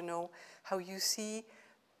important to know how you see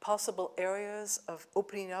possible areas of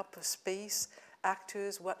opening up of space,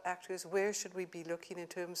 actors, what actors, where should we be looking in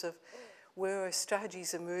terms of where are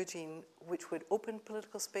strategies emerging which would open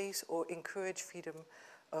political space or encourage freedom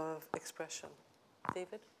of expression?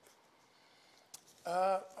 David?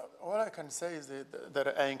 All I can say is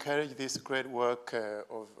that I encourage this great work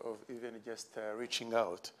of even just reaching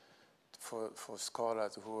out for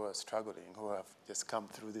scholars who are struggling, who have just come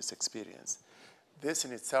through this experience. This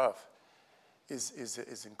in itself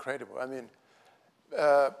is incredible. I mean,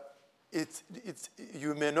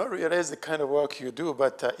 you may not realize the kind of work you do,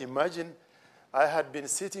 but imagine I had been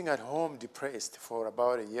sitting at home depressed for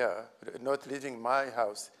about a year, not leaving my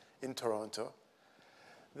house in Toronto.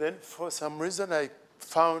 Then for some reason I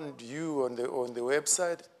found you on the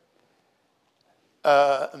website.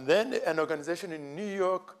 And then an organization in New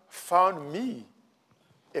York found me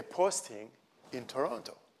a posting in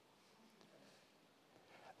Toronto.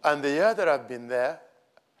 And the year that I've been there,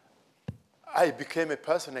 I became a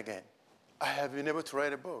person again. I have been able to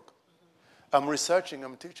write a book. I'm researching,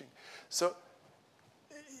 I'm teaching. So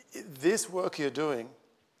this work you're doing,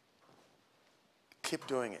 keep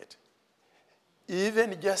doing it.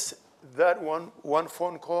 Even just that one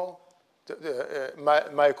phone call,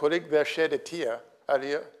 my colleague there shed a tear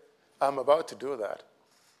earlier. I'm about to do that.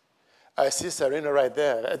 I see Serena right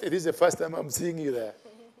there. It is the first time I'm seeing you there.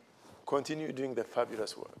 Continue doing the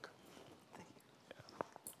fabulous work.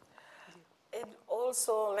 And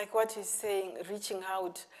also, like what he's saying, reaching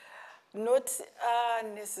out, not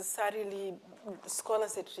necessarily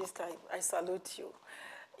scholars at risk, I salute you.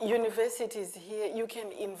 Universities here, you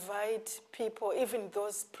can invite people, even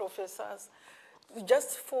those professors,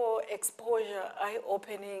 just for exposure,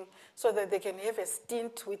 eye-opening, so that they can have a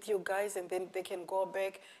stint with you guys and then they can go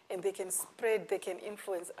back and they can spread, they can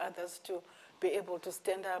influence others to be able to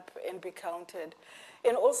stand up and be counted.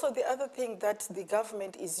 And also the other thing that the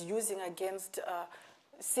government is using against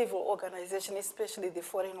civil organizations, especially the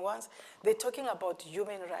foreign ones, they're talking about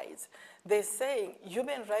human rights. They're saying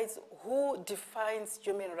human rights, who defines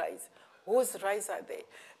human rights? Whose rights are they?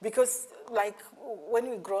 Because like when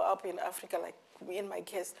we grow up in Africa, like in my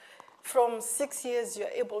case, from 6 years, you're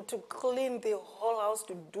able to clean the whole house,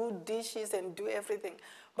 to do dishes and do everything.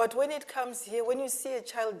 But when it comes here, when you see a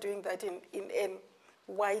child doing that in a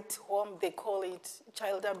white home, they call it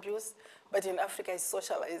child abuse, but in Africa it's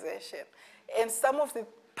socialization. And some of the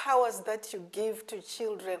powers that you give to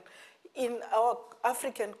children in our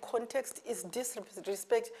African context is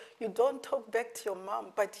disrespect. You don't talk back to your mom,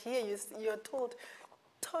 but here you're told,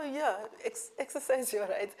 yeah, exercise your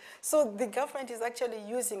rights. So the government is actually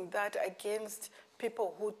using that against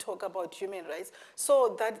people who talk about human rights,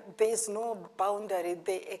 so that there is no boundary.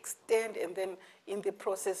 They extend, and then in the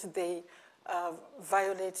process, they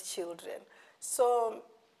violate children. So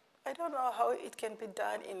I don't know how it can be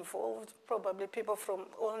done, involved probably people from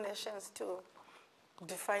all nations to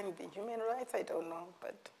define the human rights, I don't know.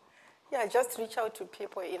 But yeah, just reach out to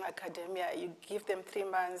people in academia. You give them 3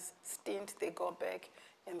 months stint, they go back,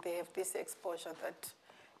 and they have this exposure that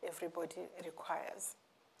everybody requires.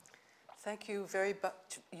 Thank you very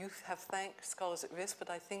much. You have thanked Scholars at Risk, but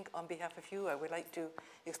I think on behalf of you, I would like to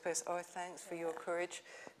express our thanks for your courage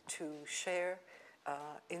to share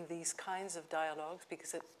in these kinds of dialogues,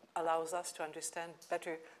 because it allows us to understand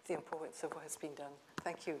better the importance of what has been done.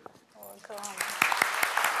 Thank you. Welcome.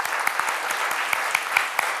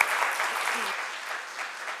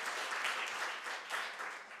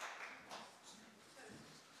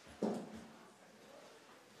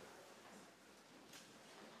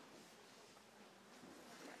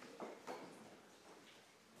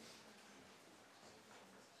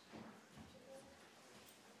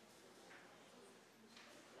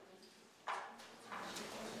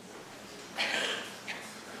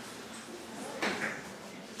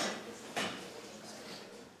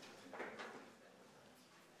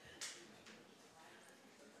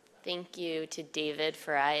 Thank you to David,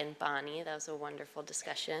 Farai, and Bonnie. That was a wonderful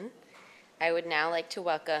discussion. I would now like to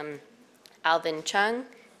welcome Alvin Cheung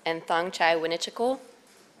and Thongchai Winichakul.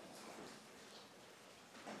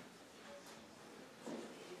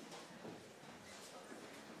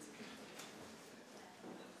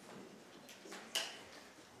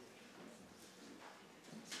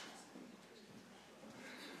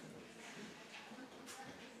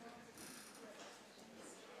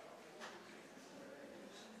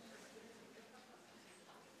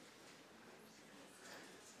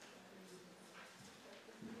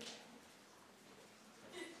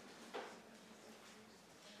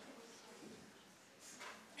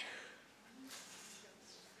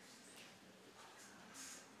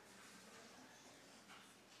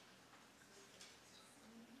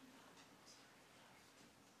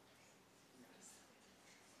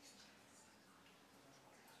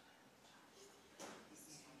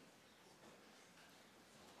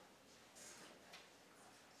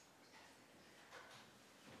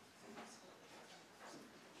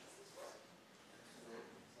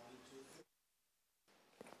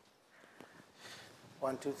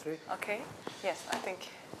 One, two, three. Okay. Yes, I think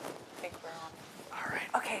we're on. All right.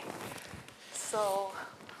 Okay. So,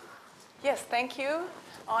 yes, thank you,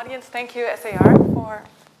 audience. Thank you, SAR, for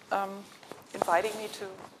inviting me to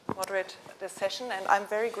moderate this session. And I'm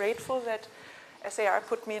very grateful that SAR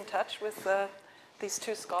put me in touch with these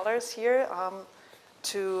two scholars here.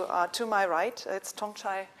 To my right, it's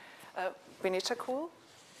Thongchai Winichakul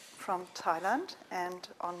from Thailand, and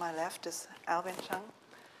on my left is Alvin Cheung.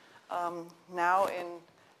 Now in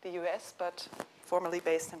the US, but formerly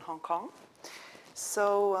based in Hong Kong.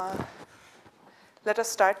 So let us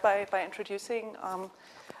start by introducing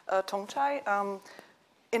Thongchai.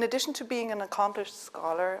 In addition to being an accomplished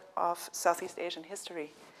scholar of Southeast Asian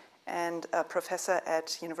history and a professor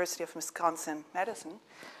at University of Wisconsin-Madison,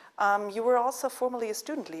 you were also formerly a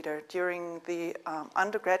student leader during the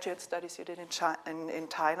undergraduate studies you did in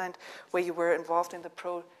Thailand, where you were involved in the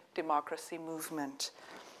pro-democracy movement.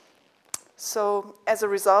 So as a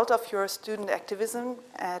result of your student activism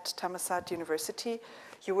at Thammasat University,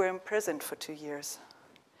 you were imprisoned for 2 years.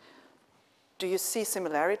 Do you see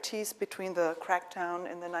similarities between the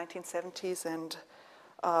crackdown in the 1970s and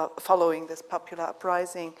following this popular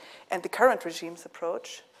uprising and the current regime's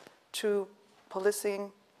approach to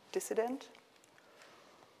policing dissident?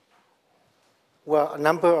 Well, a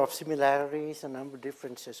number of similarities, a number of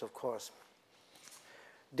differences, of course.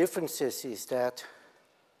 Differences is that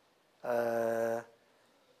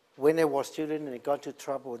when I was a student and I got into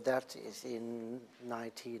trouble, that is in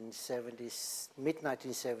 1970s,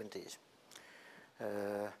 mid-1970s.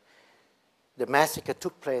 The massacre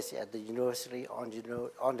took place at the university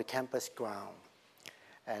on the campus ground,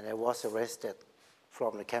 and I was arrested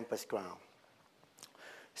from the campus ground.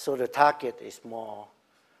 So the target is more,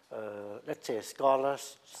 let's say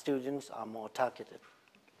scholars, students are more targeted.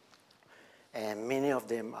 And many of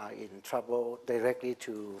them are in trouble directly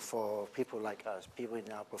for people like us, people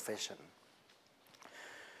in our profession.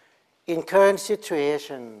 In current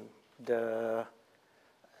situation, the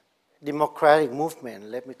democratic movement,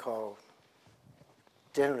 let me call,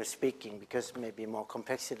 generally speaking, because maybe more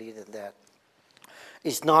complexity than that,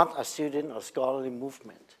 is not a student or scholarly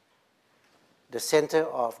movement. The center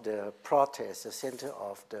of the protest, the center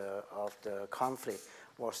of the conflict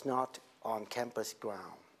was not on campus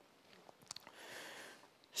ground.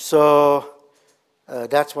 So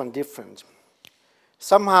that's one difference.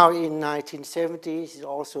 Somehow in 1970s is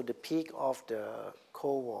also the peak of the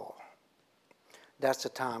Cold War. That's the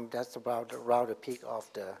time, that's around the peak of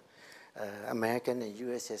the American and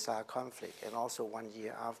USSR conflict, and also 1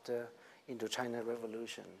 year after Indochina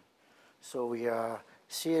Revolution. So we are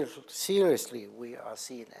seriously, we are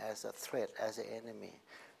seen as a threat, as an enemy.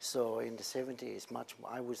 So in the 70s, it's much,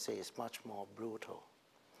 I would say it's much more brutal.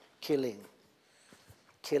 Killing,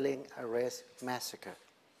 arrest, massacre.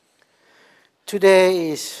 Today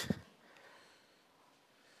is,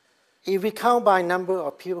 if we count by number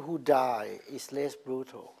of people who die, it's less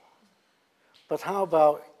brutal. But how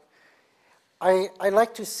about, I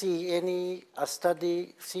like to see a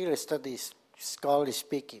study, serious studies, scholarly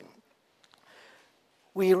speaking.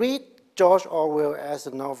 We read George Orwell as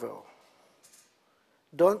a novel.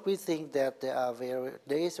 Don't we think that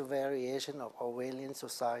there is a variation of Orwellian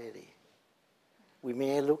society? We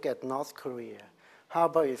may look at North Korea. How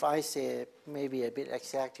about if I say maybe a bit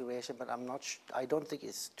exaggeration, but I don't think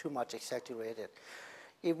it's too much exaggerated.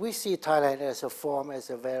 If we see Thailand as a form, as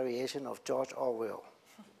a variation of George Orwell,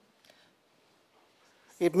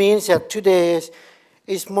 it means that today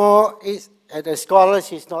the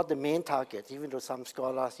scholars is not the main target, even though some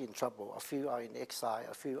scholars are in trouble. A few are in exile,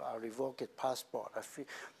 a few are revoked passport,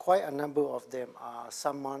 quite a number of them are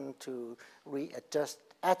summoned to readjust,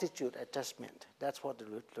 attitude adjustment. That's what the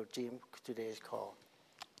regime today is called.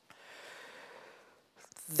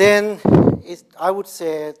 Then I would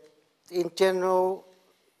say, in general,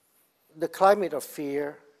 the climate of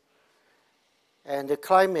fear and the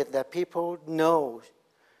climate that people know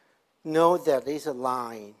that there's a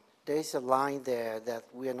line. There's a line there that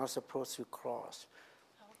we are not supposed to cross.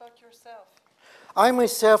 How about yourself? I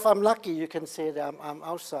myself, I'm lucky you can say that I'm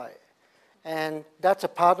outside. And that's a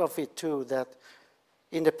part of it too, that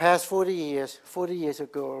in the past 40 years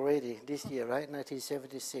ago already, this year, right,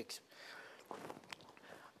 1976,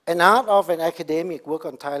 an art of an academic work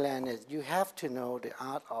on Thailand is you have to know the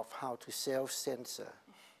art of how to self-censor,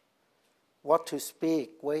 what to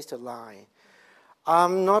speak, where's the line.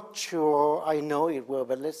 I'm not sure I know it well,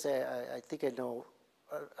 but let's say I think I know.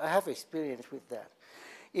 I have experience with that.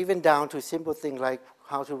 Even down to simple things like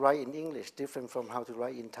how to write in English, different from how to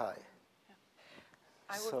write in Thai.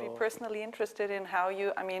 I would be personally interested in how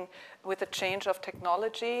you, I mean, with the change of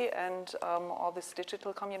technology and all this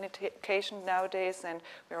digital communication nowadays, and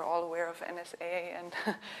we're all aware of NSA and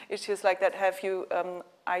issues like that, have you,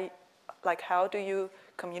 how do you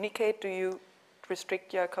communicate? Do you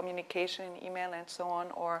restrict your communication in email and so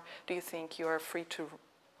on, or do you think you are free to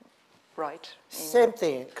write? Same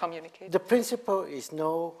thing. Communicate? The principle is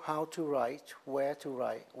know how to write, where to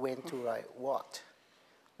write, when to write, what.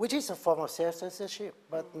 Which is a form of self-censorship,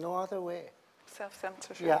 but no other way.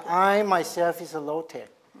 Self-censorship. Yeah, I myself is a low-tech.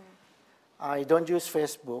 I don't use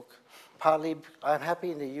Facebook. Partly, I'm happy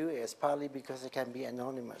in the US, partly because it can be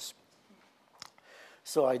anonymous.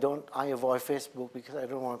 So I avoid Facebook because I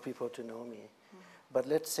don't want people to know me. But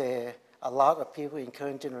let's say a lot of people in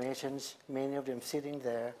current generations, many of them sitting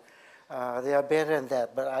there, they are better than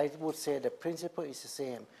that. But I would say the principle is the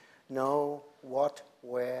same. Know what,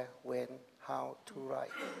 where, when, how to write,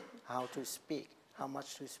 how to speak, how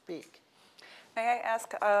much to speak. May I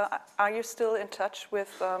ask, are you still in touch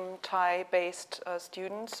with Thai-based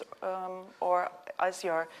students, or has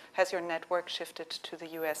your network shifted to the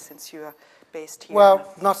US since you are based here?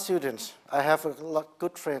 Well, not students. I have a lot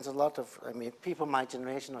good friends, people my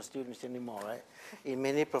generation are students anymore, right? In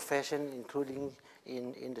many professions, including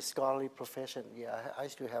in the scholarly profession, yeah, I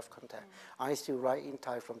still have contact. I still write in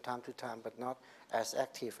Thai from time to time, but not as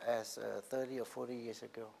active as 30 or 40 years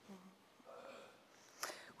ago.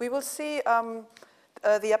 We will see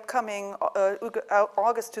the upcoming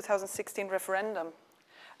August 2016 referendum.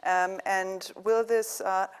 And will this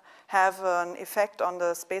have an effect on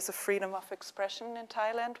the space of freedom of expression in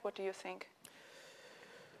Thailand? What do you think?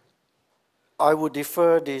 I would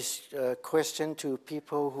defer this question to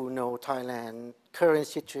people who know Thailand, current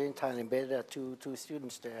situation in Thailand better, to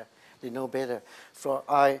students there. They know better.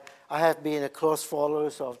 I have been a close follower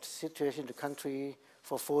of the situation in the country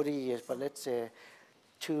for 40 years, but let's say,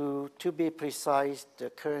 to be precise,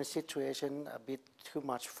 the current situation a bit too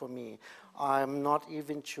much for me. I'm not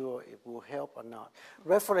even sure it will help or not.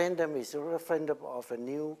 Referendum is a referendum of a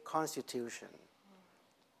new constitution.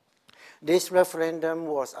 This referendum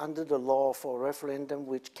was under the law for referendum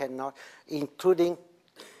which cannot, including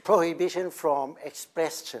prohibition from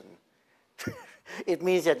expression. It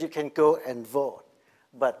means that you can go and vote,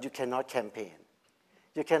 but you cannot campaign.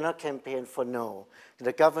 You cannot campaign for no.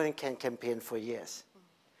 The government can campaign for yes.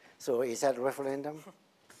 So is that a referendum?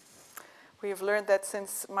 We have learned that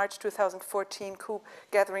since March 2014, coup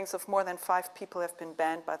gatherings of more than 5 people have been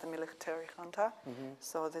banned by the military junta.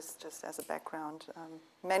 So this just as a background.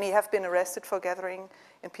 Many have been arrested for gathering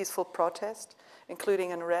in peaceful protest,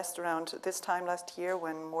 including an arrest around this time last year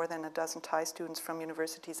when more than a dozen Thai students from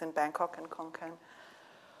universities in Bangkok and Khon Kaen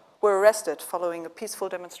were arrested following a peaceful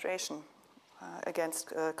demonstration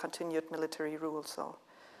against continued military rule. So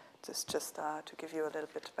this is just to give you a little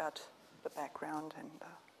bit about the background. And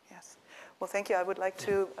yes, well, thank you. I would like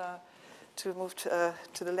to move to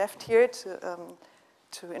the left here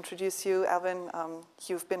to introduce you, Alvin.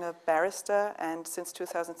 You've been a barrister and since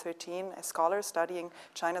 2013 a scholar studying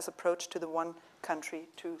China's approach to the one country,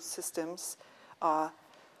 two systems.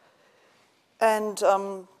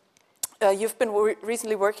 You've been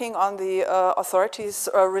recently working on the authorities'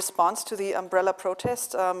 response to the umbrella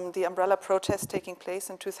protest. The umbrella protest taking place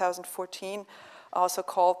in 2014, also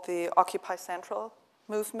called the Occupy Central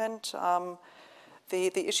movement.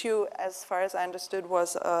 The issue, as far as I understood,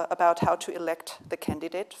 was about how to elect the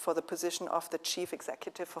candidate for the position of the chief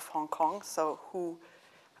executive of Hong Kong. So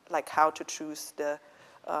how to choose the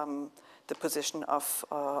position of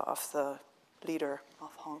the leader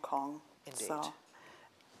of Hong Kong. Indeed. So,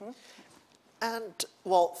 And,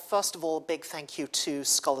 well, first of all, a big thank you to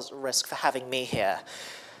Scholars at Risk for having me here.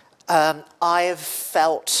 I've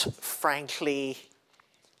felt, frankly,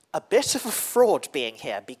 a bit of a fraud being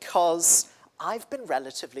here because I've been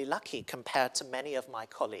relatively lucky compared to many of my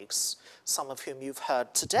colleagues, some of whom you've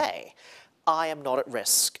heard today. I am not at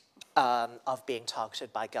risk of being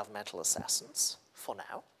targeted by governmental assassins, for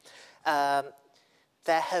now.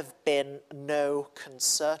 There have been no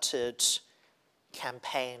concerted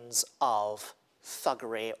campaigns of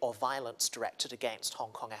thuggery or violence directed against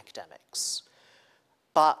Hong Kong academics.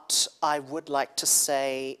 But I would like to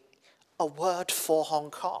say a word for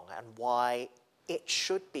Hong Kong and why it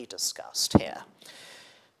should be discussed here.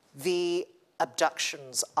 The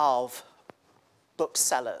abductions of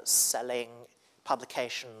booksellers selling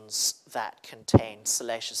publications that contain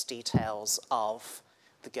salacious details of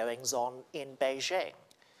the goings-on in Beijing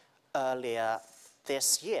earlier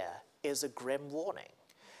this year is a grim warning.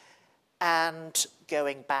 And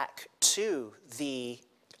going back to the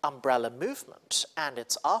umbrella movement and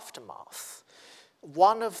its aftermath,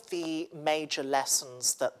 one of the major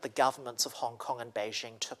lessons that the governments of Hong Kong and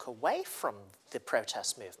Beijing took away from the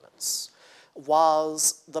protest movements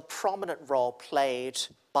was the prominent role played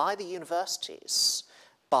by the universities,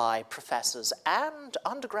 by professors and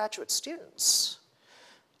undergraduate students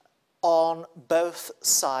on both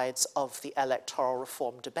sides of the electoral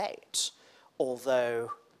reform debate,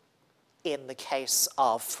 although in the case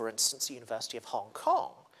of, for instance, the University of Hong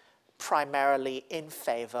Kong, primarily in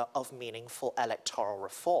favor of meaningful electoral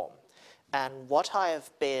reform. And what I have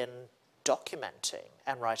been documenting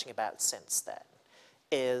and writing about since then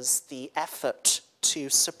is the effort to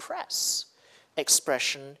suppress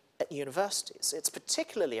expression at universities. It's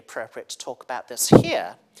particularly appropriate to talk about this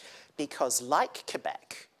here because, like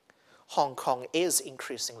Quebec, Hong Kong is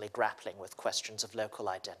increasingly grappling with questions of local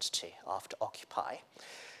identity after Occupy.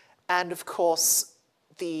 And of course,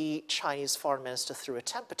 the Chinese foreign minister threw a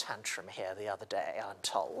temper tantrum here the other day, I'm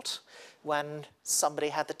told, when somebody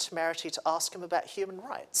had the temerity to ask him about human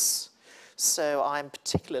rights. So I'm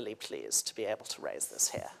particularly pleased to be able to raise this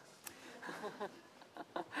here.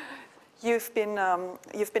 You've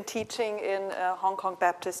been teaching in Hong Kong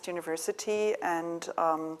Baptist University, and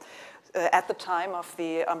at the time of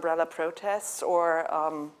the umbrella protests, or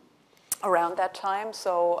around that time.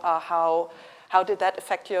 So how did that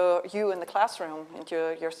affect you in the classroom and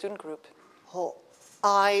your student group? Well,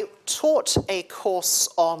 I taught a course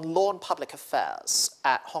on law and public affairs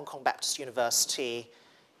at Hong Kong Baptist University,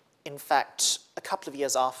 in fact, a couple of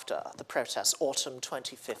years after the protests, autumn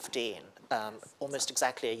 2015, almost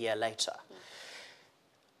exactly a year later.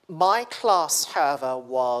 My class, however,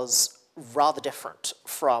 was rather different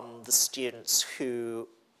from the students who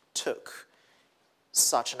took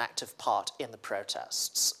such an active part in the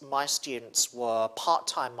protests. My students were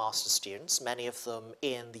part-time master's students, many of them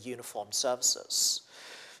in the uniformed services.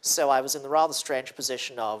 So I was in the rather strange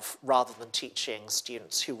position of, rather than teaching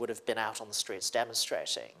students who would have been out on the streets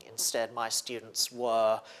demonstrating, instead my students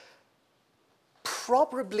were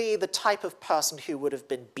probably the type of person who would have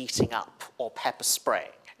been beating up or pepper spraying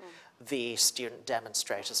the student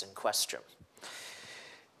demonstrators in question.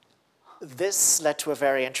 This led to a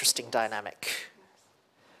very interesting dynamic.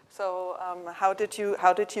 So how did you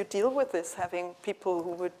deal with this, having people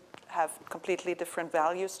who would have completely different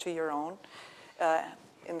values to your own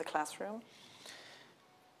in the classroom?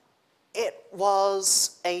 It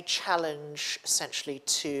was a challenge, essentially,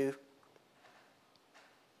 to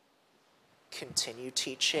continue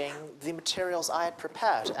teaching the materials I had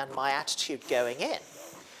prepared. And my attitude going in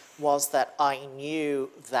was that I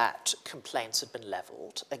knew that complaints had been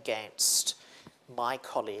leveled against my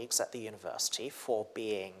colleagues at the university for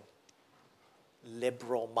being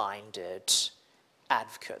liberal-minded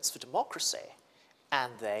advocates for democracy.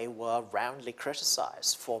 And they were roundly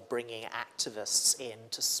criticized for bringing activists in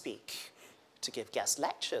to speak to give guest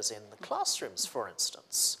lectures in the classrooms, for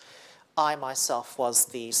instance. I myself was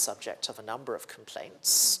the subject of a number of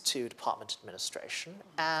complaints to department administration,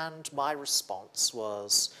 and my response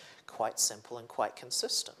was quite simple and quite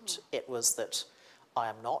consistent. It was that I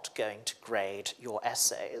am not going to grade your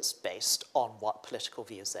essays based on what political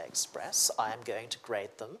views they express. I am going to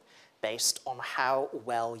grade them based on how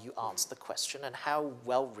well you answer the question and how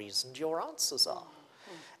well-reasoned your answers are.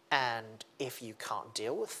 And if you can't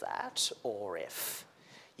deal with that, or if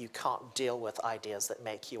you can't deal with ideas that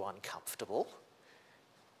make you uncomfortable,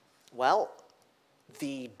 well,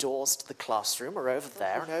 the doors to the classroom are over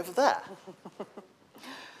there and over there.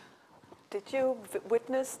 Did you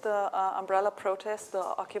witness the umbrella protests, the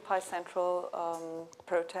Occupy Central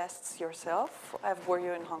protests yourself? Were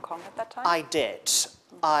you in Hong Kong at that time? I did.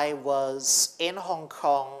 I was in Hong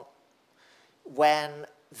Kong when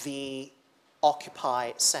the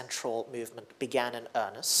Occupy Central movement began in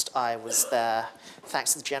earnest. I was there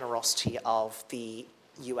thanks to the generosity of the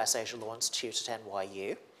US Asia Law Institute at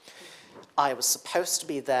NYU. I was supposed to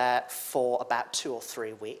be there for about 2 or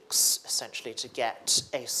 3 weeks, essentially to get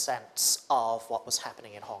a sense of what was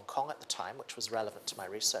happening in Hong Kong at the time, which was relevant to my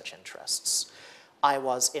research interests. I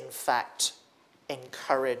was, in fact,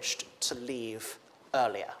 encouraged to leave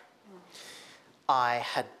earlier. I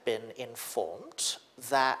had been informed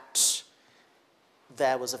that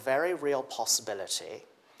there was a very real possibility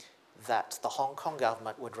that the Hong Kong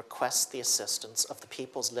government would request the assistance of the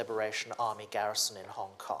People's Liberation Army garrison in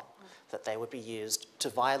Hong Kong, that they would be used to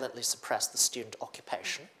violently suppress the student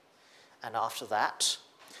occupation, and after that,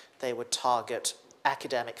 they would target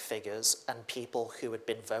academic figures and people who had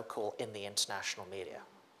been vocal in the international media.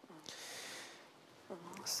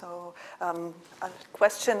 So a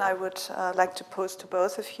question I would like to pose to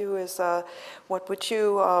both of you is, what would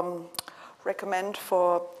you recommend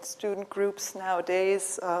for student groups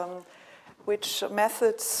nowadays? Which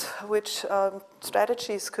methods, which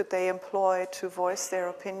strategies could they employ to voice their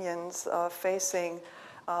opinions facing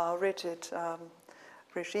rigid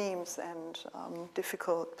regimes and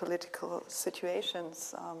difficult political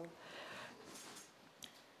situations?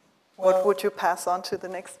 What would you pass on to the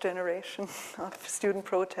next generation of student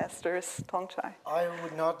protesters, Thongchai? I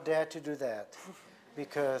would not dare to do that,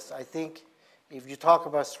 because I think if you talk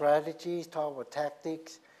about strategies, talk about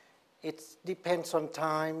tactics, it depends on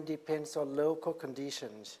time, depends on local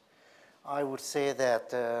conditions. I would say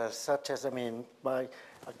that such as, a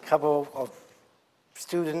couple of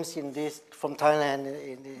students from Thailand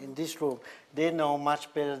in this room, they know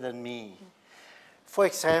much better than me. For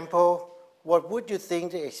example, what would you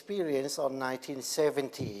think the experience of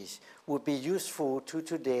 1970s would be useful to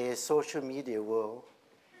today's social media world?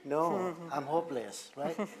 No, I'm hopeless,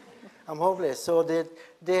 right? I'm hopeless. So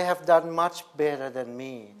they have done much better than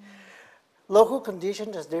me. Local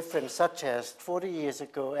conditions are different, such as 40 years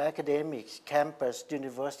ago, academics, campus,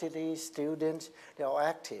 universities, students, they are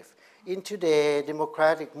active. In today's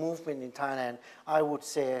democratic movement in Thailand, I would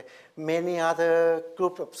say many other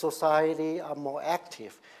groups of society are more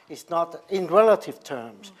active. It's not in relative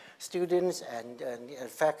terms. Students and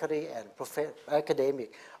faculty and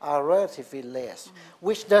academic are relatively less,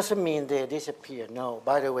 which doesn't mean they disappear, no,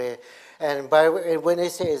 by the way. And when I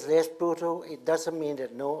say it's less brutal, it doesn't mean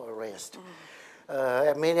that no arrest.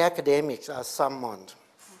 Many academics are summoned,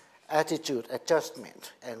 attitude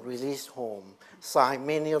adjustment, and released home.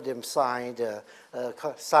 Many of them signed the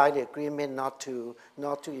agreement not to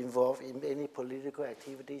involve in any political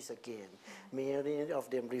activities again. Many of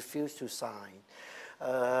them refused to sign.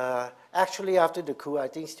 Actually, after the coup, I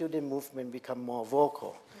think student movement become more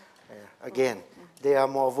vocal. Again, they are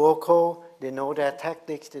more vocal, they know their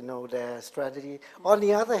tactics, they know their strategy. On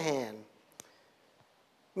the other hand,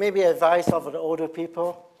 maybe advice of the older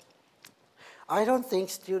people, I don't think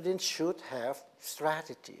students should have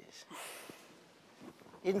strategies.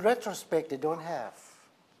 In retrospect, they don't have.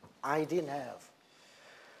 I didn't have.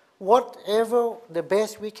 Whatever the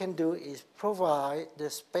best we can do is provide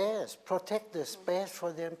the space, protect the space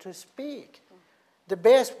for them to speak. The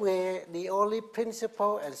best way, the only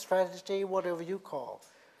principle and strategy, whatever you call,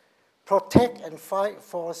 protect and fight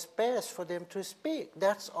for space for them to speak.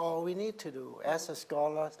 That's all we need to do as a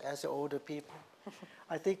scholars, as older people.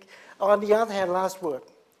 I think, on the other hand, last word,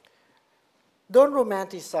 don't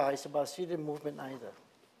romanticize about student movement either.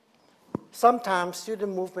 Sometimes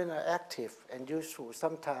student movement are active and useful.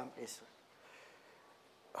 Sometimes it's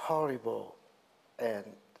horrible and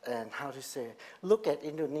how to say, look at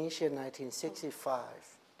Indonesia in 1965.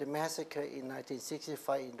 The massacre in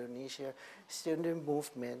 1965 Indonesia, student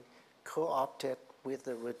movement co-opted with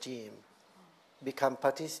the regime,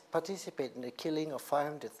 participate in the killing of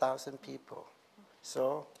 500,000 people.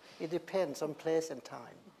 So it depends on place and time.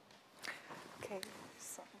 Okay.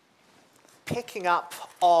 So. Picking up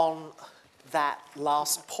on that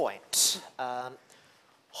last point,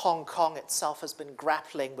 Hong Kong itself has been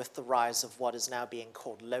grappling with the rise of what is now being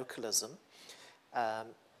called localism.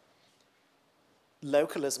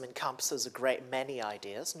 Localism encompasses a great many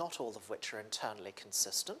ideas, not all of which are internally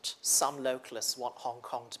consistent. Some localists want Hong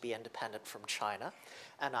Kong to be independent from China,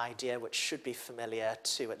 an idea which should be familiar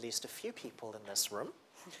to at least a few people in this room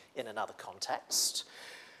in another context.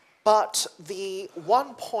 But the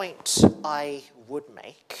one point I would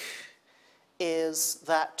make is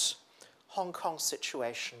that Hong Kong's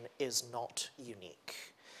situation is not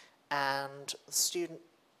unique. And student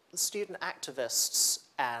activists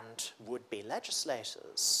and would-be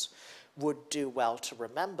legislators would do well to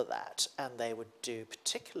remember that, and they would do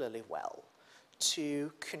particularly well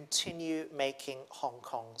to continue making Hong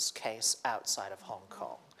Kong's case outside of Hong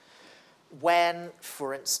Kong. When,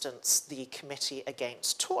 for instance, the Committee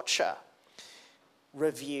Against Torture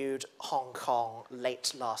reviewed Hong Kong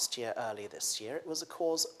late last year, early this year, it was a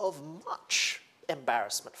cause of much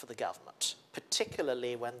embarrassment for the government,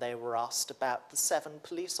 particularly when they were asked about the 7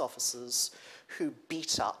 police officers who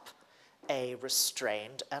beat up a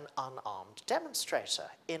restrained and unarmed demonstrator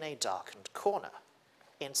in a darkened corner.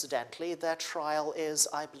 Incidentally, their trial is,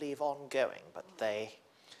 I believe, ongoing, but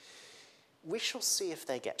we shall see if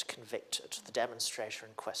they get convicted. The demonstrator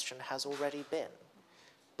in question has already been.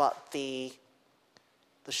 But the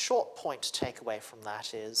short point to take away from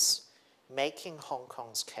that is making Hong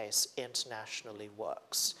Kong's case internationally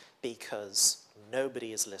works because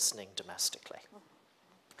nobody is listening domestically.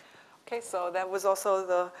 Okay, so that was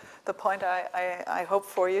also the point I hope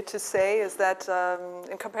for you to say, is that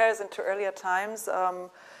in comparison to earlier times,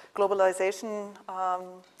 globalization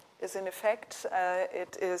is in effect.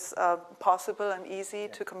 It is possible and easy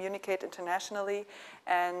to communicate internationally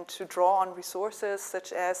and to draw on resources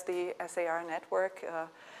such as the SAR network.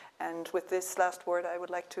 And with this last word, I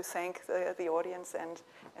would like to thank the audience and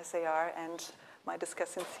SAR and my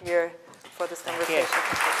discussants here for this conversation.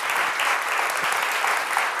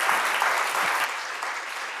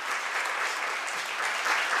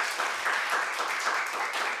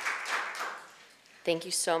 Thank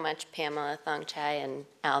you so much, Pamela, Thongchai, and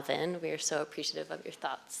Alvin. We are so appreciative of your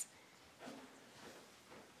thoughts.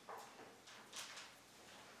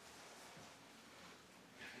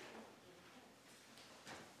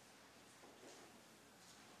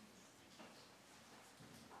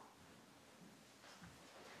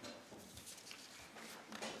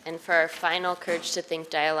 And for our final Courage to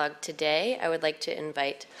Think dialogue today, I would like to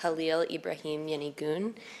invite Halil Ibrahim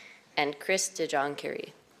Yenigün and Kris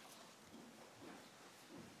Dejonckheere.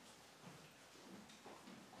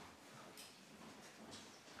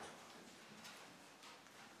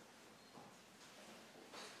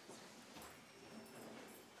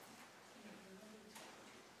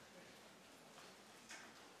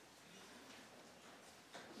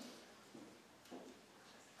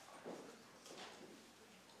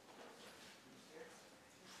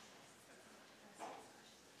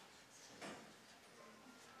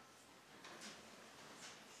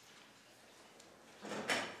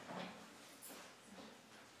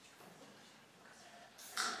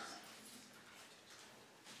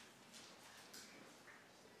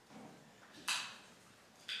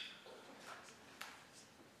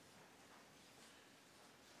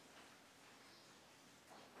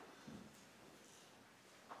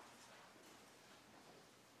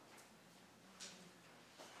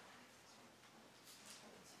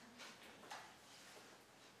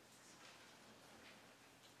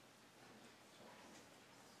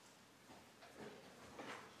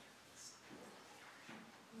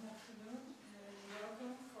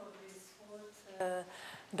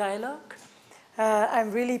 Dialogue. I'm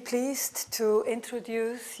really pleased to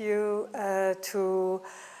introduce you to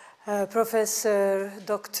Professor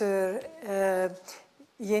Dr.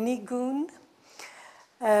 Yenigün.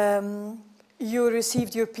 You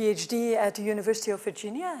received your PhD at the University of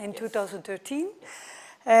Virginia in 2013,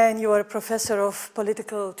 and you are a professor of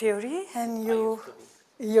political theory, and you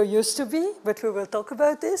used to be, but we will talk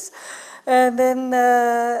about this. And then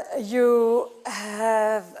you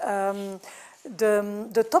have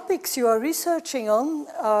the topics you are researching on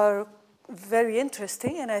are very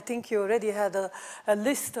interesting, and I think you already had a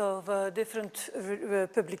list of different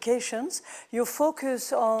publications. You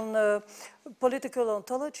focus on political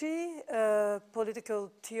ontology,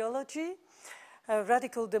 political theology,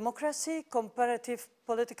 radical democracy, comparative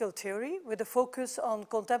political theory, with a focus on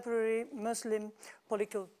contemporary Muslim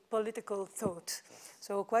political thought.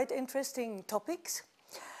 So quite interesting topics.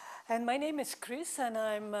 And my name is Kris, and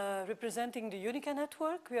I'm representing the UNICA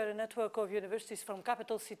network. We are a network of universities from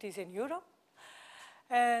capital cities in Europe.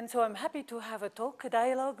 And so I'm happy to have a talk, a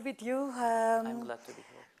dialogue with you. I'm glad to be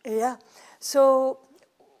here. Yeah. So,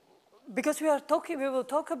 because we will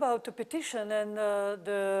talk about the petition and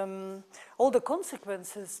all the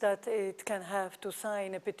consequences that it can have to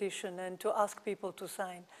sign a petition and to ask people to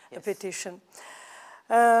sign a petition.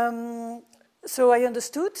 So I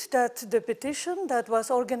understood that the petition that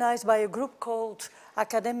was organized by a group called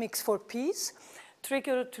Academics for Peace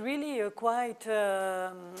triggered really a quite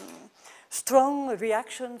strong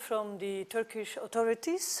reaction from the Turkish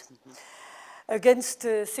authorities against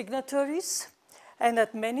the signatories, and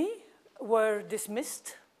that many were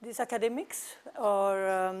dismissed, these academics,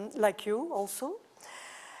 or like you also.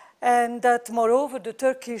 And that, moreover, the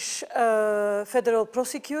Turkish federal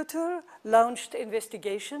prosecutor launched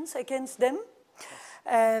investigations against them,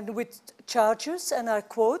 and with charges, and I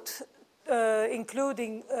quote,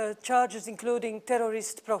 including charges including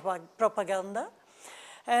terrorist propaganda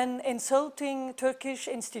and insulting Turkish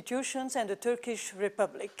institutions and the Turkish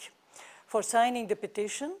Republic for signing the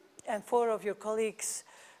petition, and 4 of your colleagues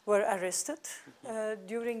were arrested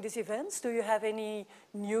during these events. Do you have any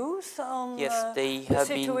news on the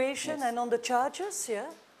situation and on the charges? Yeah.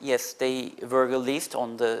 Yes, they were released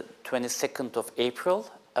on the 22nd of April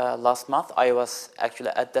last month. I was actually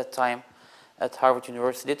at that time at Harvard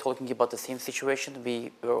University talking about the same situation.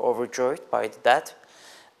 We were overjoyed by that.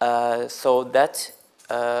 So that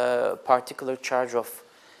particular charge of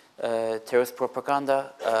terrorist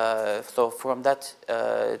propaganda, so from that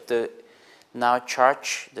the now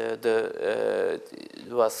charge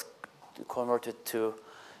was converted to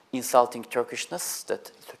insulting Turkishness,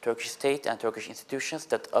 that Turkish state and Turkish institutions,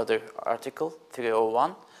 that other article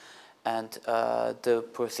 301, and the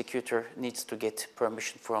prosecutor needs to get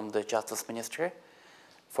permission from the Justice Ministry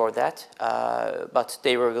for that, but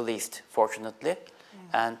they were released, fortunately.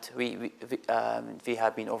 And we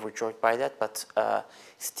have been overjoyed by that, but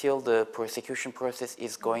still the prosecution process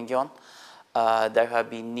is going on. There have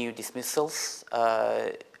been new dismissals,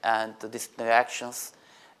 and the disciplinary actions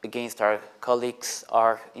against our colleagues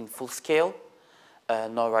are in full scale,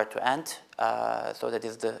 nowhere to end. So that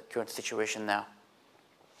is the current situation now.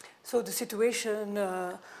 So the situation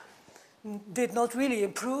did not really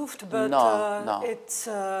improve, but no. it's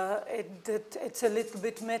a little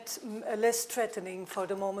bit less threatening for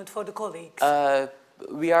the moment for the colleagues.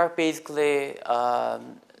 We are basically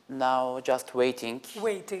now just waiting.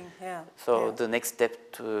 Waiting, yeah. So the next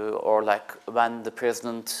step or like when the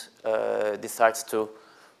president decides to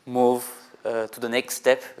move to the next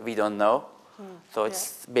step, we don't know. So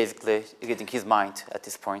it's basically getting his mind at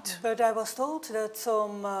this point. But I was told that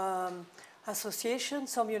some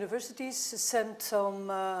associations, some universities sent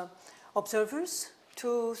some observers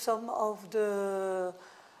to some of the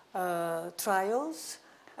trials,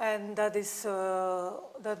 and that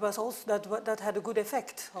had a good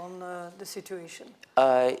effect on the situation.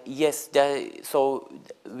 Yes, so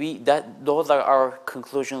those are our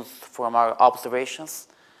conclusions from our observations.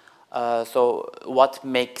 So what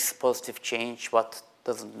makes positive change, what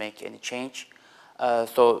doesn't make any change.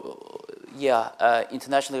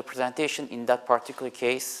 International representation in that particular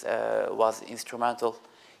case was instrumental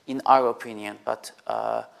in our opinion, but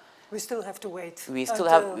we still have to wait. We still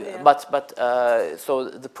have, so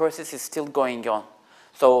the process is still going on.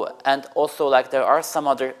 So, and also like there are some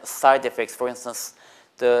other side effects. For instance,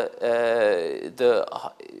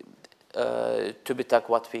 TÜBİTAK,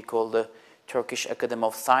 what we call the Turkish Academy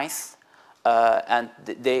of Science, and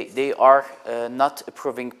they are not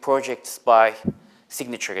approving projects by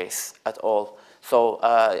signatories at all. So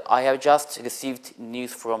I have just received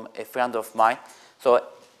news from a friend of mine. So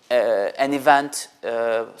an event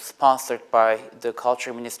sponsored by the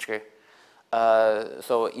Culture Ministry.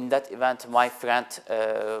 So in that event, my friend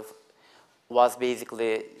was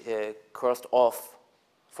basically crossed off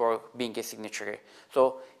for being a signatory.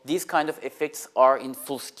 So these kind of effects are in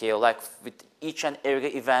full scale, like with each and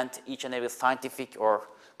every event, each and every scientific or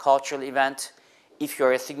cultural event. If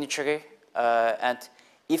you're a signatory, and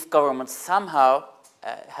if government somehow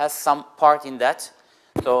has some part in that,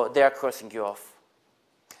 so they are crossing you off.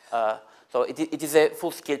 So it is a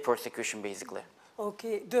full-scale persecution, basically.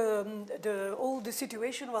 Okay, all the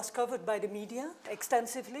situation was covered by the media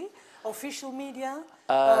extensively, official media,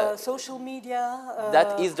 social media.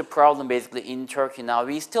 That is the problem, basically, in Turkey now.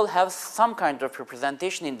 We still have some kind of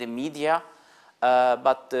representation in the media,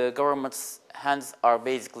 but the government's hands are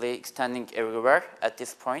basically extending everywhere at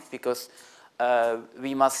this point, because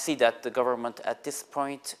we must see that the government at this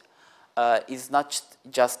point is not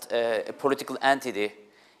just a political entity.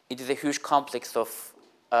 It is a huge complex of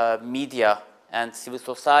media and civil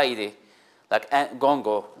society, like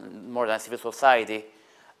Gonzo, more than civil society,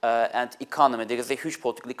 and economy. There is a huge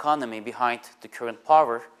political economy behind the current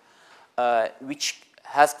power, which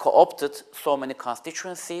has co-opted so many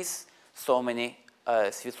constituencies, so many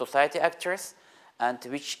civil society actors, and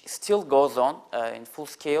which still goes on in full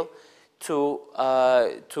scale to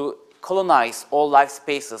colonize all life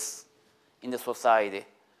spaces in the society.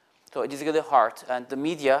 So it is really hard, and the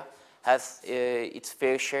media has its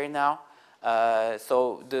fair share now.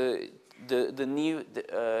 So the new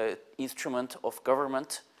instrument of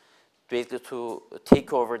government, basically to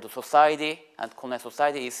take over the society and colonize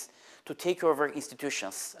society, is to take over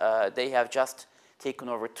institutions. They have just taken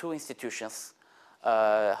over 2 institutions,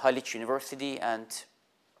 Halil University and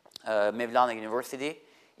Mevlana University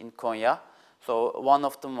in Konya. So one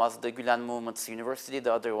of them was the Gülen Movement's university,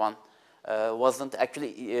 the other one wasn't.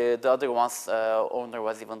 Actually, the other one's owner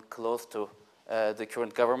was even close to the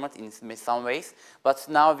current government in some ways. But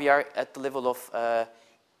now we are at the level of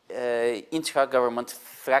intra-government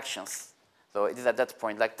fractions. So it is at that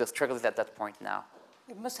point, like the struggle is at that point now.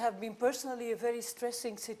 It must have been personally a very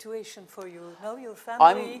stressing situation for you, no? Your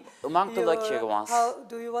family. I'm among the luckier ones.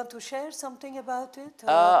 Do you want to share something about it?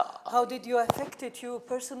 How did you affect it you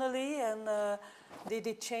personally, and did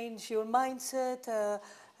it change your mindset?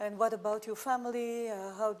 And what about your family?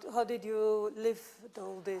 How did you live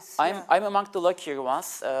all this? I'm among the luckier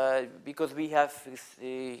ones because we have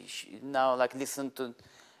now like listened to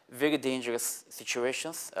very dangerous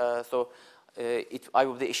situations. I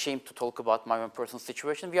would be ashamed to talk about my own personal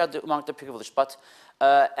situation. We are among the privileged, but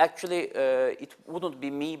actually it wouldn't be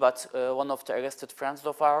me, but one of the arrested friends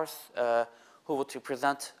of ours who would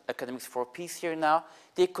represent Academics for Peace here now.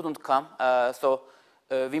 They couldn't come, so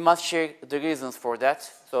we must share the reasons for that.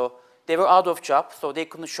 So they were out of job, so they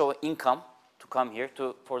couldn't show income to come here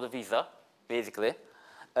for the visa, basically.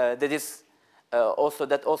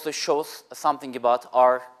 That also shows something about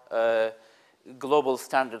our global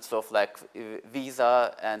standards of like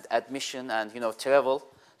visa and admission and travel.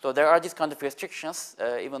 So there are these kind of restrictions,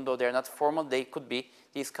 even though they're not formal, they could be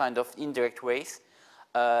these kind of indirect ways.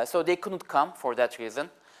 So they couldn't come for that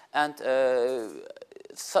reason. And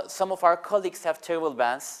some of our colleagues have travel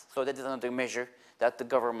bans, so that is another measure that the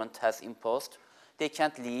government has imposed. They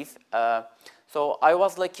can't leave. So I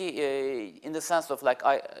was lucky in the sense of like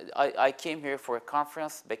I came here for a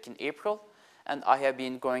conference back in April. And I have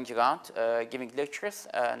been going around giving lectures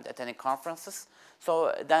and attending conferences.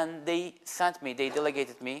 So then they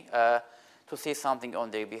delegated me to say something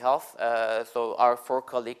on their behalf. So our 4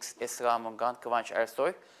 colleagues, Esra Mungan, Kıvanç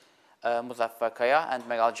Ersoy, Muzaffer Kaya, and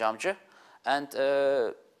Meral Camcı. And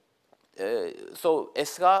so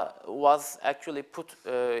Esra was actually put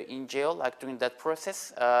in jail like during that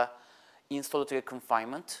process in solitary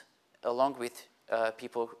confinement, along with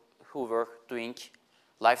people who were doing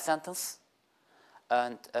life sentence.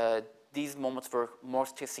 And these moments were more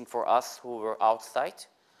stressing for us who were outside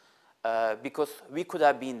because we could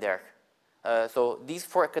have been there. So these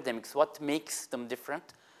 4 academics, what makes them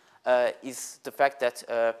different is the fact that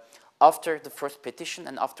after the first petition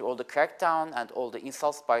and after all the crackdown and all the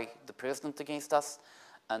insults by the president against us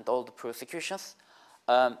and all the persecutions,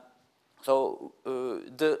 the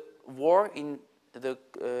war in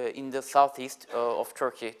the southeast of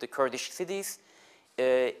Turkey, the Kurdish cities,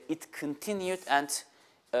 it continued, and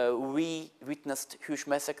we witnessed huge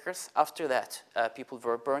massacres. After that, people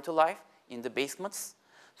were burnt alive in the basements.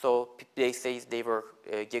 So they say they were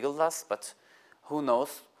guerrillas, but who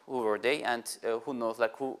knows who were they, and who knows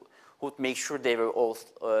like who would make sure they were all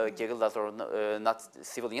guerrillas or not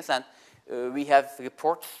civilians. And we have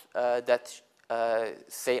reports that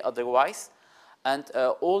say otherwise. And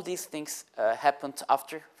all these things happened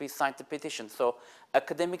after we signed the petition. So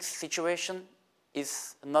academic situation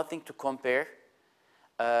is nothing to compare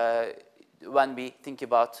when we think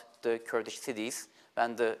about the Kurdish cities,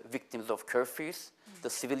 when the victims of curfews, the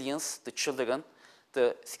civilians, the children,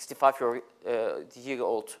 the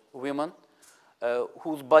 65-year-old women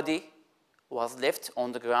whose body was left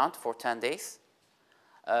on the ground for 10 days.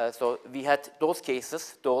 So we had those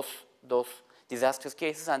cases, those disastrous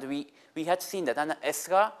cases, and we had seen that. And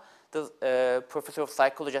Esra, the professor of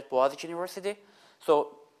psychology at Boğaziçi University,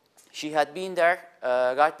 so she had been there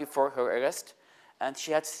right before her arrest, and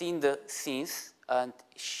she had seen the scenes, and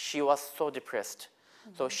she was so depressed.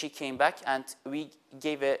 Mm-hmm. So she came back, and we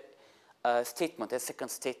gave a statement, a second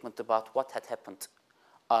statement about what had happened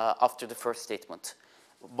after the first statement,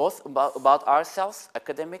 both about ourselves,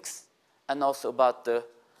 academics, and also about the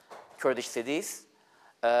Kurdish cities.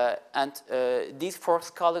 And these 4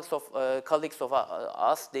 colleagues of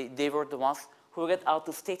us, they were the ones who read out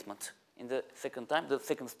the statement in the second time, the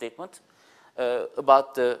second statement,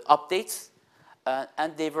 about the updates,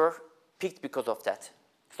 and they were picked because of that.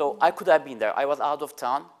 So I could have been there. I was out of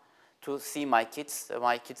town to see my kids.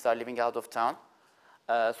 My kids are living out of town.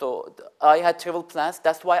 So I had travel plans.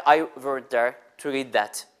 That's why I weren't there to read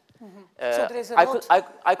that. So there is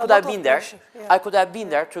I could have been there. Yeah. I could have been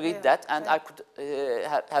there to read that, and I could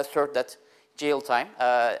have served that jail time.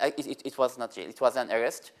 It was not jail. It was an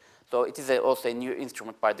arrest. So it is also a new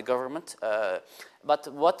instrument by the government. But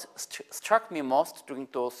what struck me most during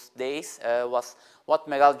those days was what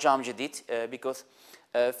Meral Camcı did, because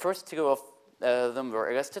first three of them were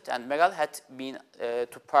arrested, and Meral had been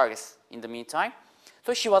to Paris in the meantime.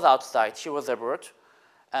 So she was outside, she was abroad.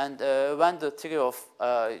 And when the three of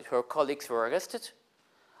her colleagues were arrested,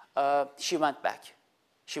 she went back.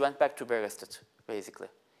 She went back to be arrested, basically.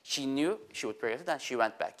 She knew she would be arrested, and she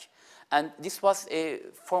went back. And this was a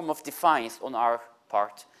form of defiance on our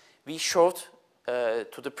part. We showed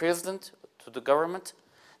to the president, to the government,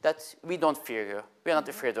 that we don't fear you. We are not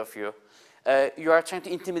afraid of you. You are trying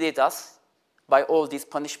to intimidate us by all these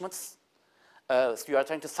punishments. So you are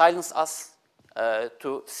trying to silence us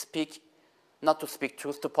to speak, not to speak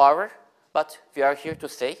truth to power, but we are here to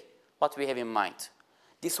say what we have in mind.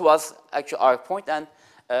 This was actually our point, and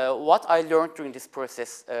what I learned during this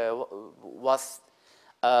process was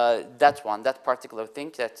that particular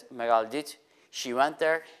thing that Meral did. She went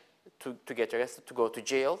there to get arrested, to go to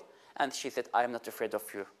jail, and she said, I am not afraid of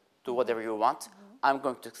you. Do whatever you want. I'm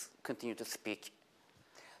going to continue to speak.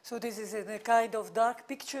 So this is in a kind of dark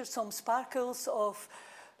picture, some sparkles of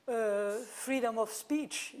freedom of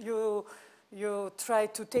speech. You try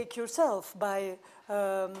to take yourself by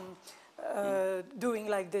doing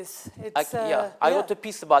like this. It's, I wrote a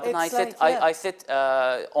piece about it, and I said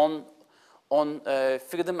on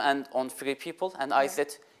freedom and on free people, and I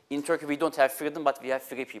said, in Turkey we don't have freedom, but we have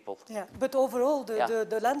free people. Yeah, but overall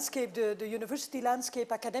the landscape, the university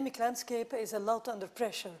landscape, academic landscape is a lot under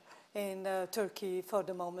pressure in Turkey for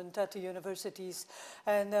the moment at the universities.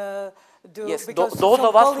 And because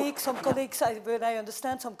some colleagues, when I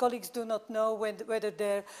understand, some colleagues do not know whether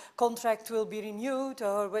their contract will be renewed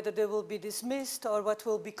or whether they will be dismissed or what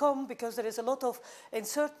will become, because there is a lot of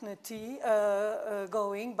uncertainty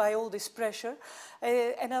going by all this pressure.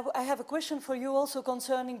 And I have a question for you also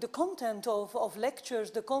concerning the content of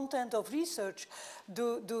lectures, the content of research.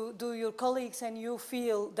 Do your colleagues and you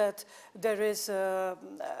feel that there is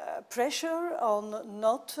pressure on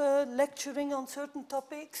not lecturing on certain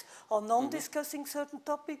topics, on non-discussing certain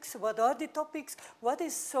topics? What are the topics? What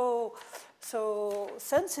is so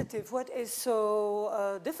sensitive? What is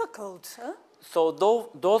so difficult? Huh? So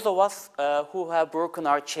those of us who have broken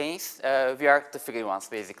our chains, we are the free ones,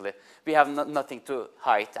 basically. We have nothing to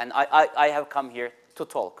hide, and I have come here to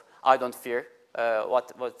talk. I don't fear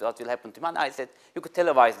what will happen to me. And I said, you could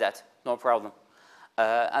televise that, no problem.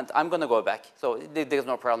 And I'm going to go back, so there's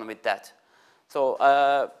no problem with that. So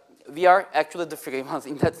we are actually the free ones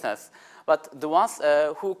in that sense. But the ones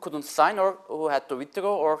who couldn't sign or who had to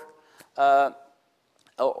withdraw or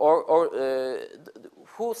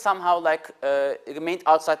who somehow remained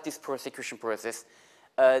outside this prosecution process,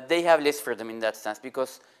 they have less freedom in that sense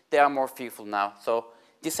because they are more fearful now. So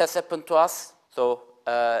this has happened to us, so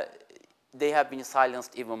they have been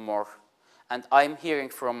silenced even more. And I'm hearing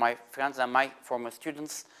from my friends and my former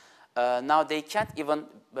students, now they can't even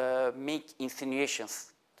make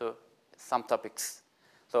insinuations to some topics.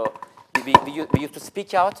 So we used to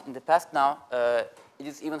speak out in the past. Now it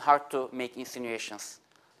is even hard to make insinuations.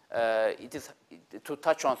 It is to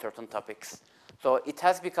touch on certain topics. So it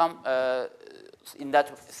has become, in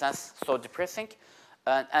that sense, so depressing.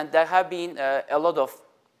 And there have been a lot of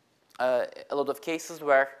cases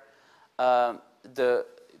where the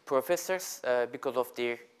professors, because of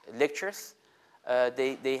their lectures,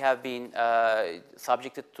 they have been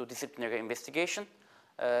subjected to disciplinary investigation.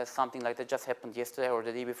 Something like that just happened yesterday or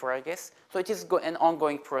the day before, I guess. So it is an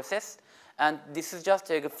ongoing process. And this is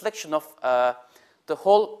just a reflection of the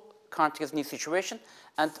whole country's new situation.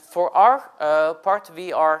 And for our part,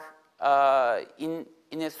 we are, in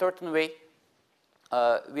a certain way,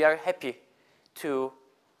 we are happy to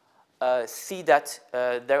see that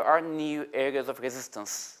there are new areas of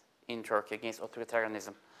resistance in Turkey against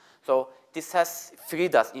authoritarianism. So this has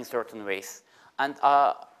freed us in certain ways. And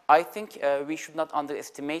I think we should not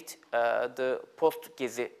underestimate the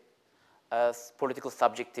post-Gezi political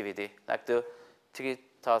subjectivity, like the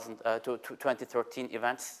 2013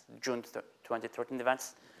 events, June 2013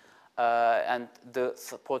 events, and the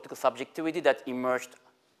political subjectivity that emerged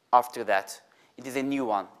after that. It is a new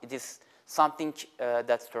one. It is something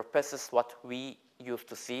that surpasses what we used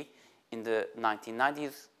to see in the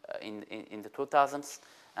 1990s in the 2000s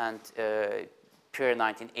and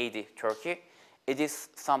pre-1980 Turkey. It is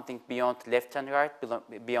something beyond left and right,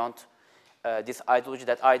 beyond this ideology,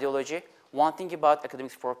 that ideology. One thing about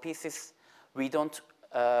Academics for Peace is we don't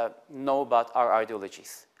know about our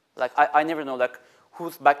ideologies. Like, I never know, like,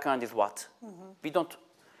 whose background is what. We don't,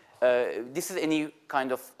 this is any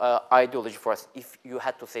kind of ideology for us, if you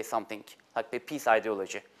had to say something, like the peace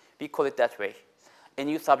ideology. We call it that way. A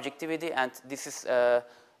new subjectivity, and this is,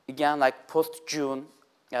 again, like post-June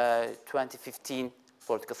 2015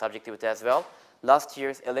 political subjectivity as well. Last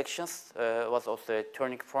year's elections was also a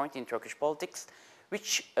turning point in Turkish politics,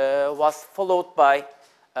 which was followed by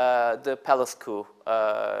the palace coup,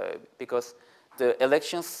 because the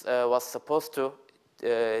elections was supposed to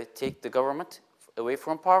take the government away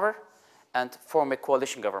from power and form a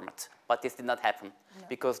coalition government. But this did not happen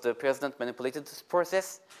because the president manipulated this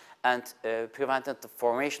process and prevented the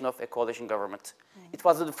formation of a coalition government. It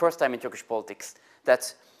was the first time in Turkish politics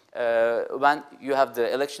that when you have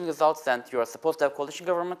the election results and you are supposed to have coalition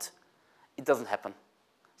government, it doesn't happen.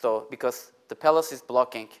 So, because the palace is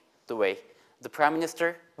blocking the way. The prime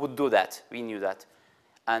minister would do that, we knew that.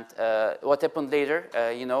 And what happened later,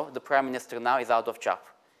 you know, the prime minister now is out of job.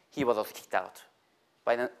 He was also kicked out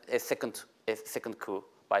by a second coup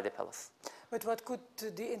by the palace. But what could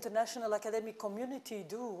the international academic community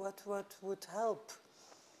do? What would help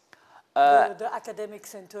the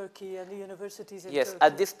academics in Turkey and the universities in Turkey? Yes,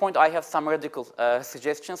 at this point I have some radical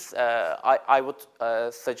suggestions. I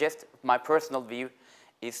would suggest, my personal view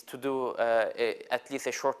is to do at least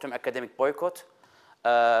a short-term academic boycott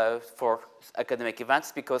for academic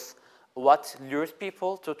events, because what lures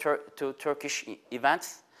people to Turkish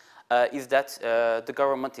events is that the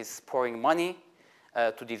government is pouring money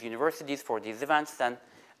to these universities for these events, and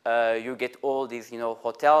you get all these, you know,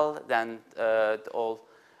 hotel and all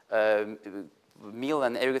meal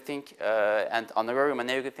and everything, and honorarium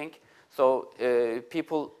and everything. So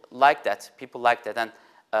people like that. People like that, and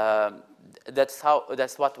that's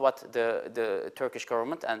what the Turkish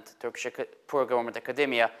government and Turkish pro-government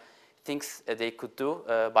academia thinks they could do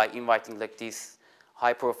by inviting like these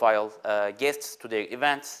high-profile guests to their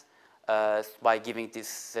events, by giving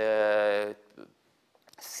this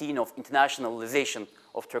scene of internationalization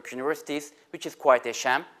of Turkish universities, which is quite a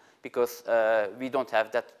sham, because we don't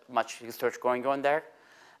have that much research going on there,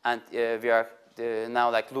 and we are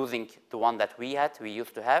now like losing the one that we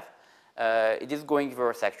used to have. It is going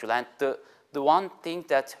worse, actually, and the one thing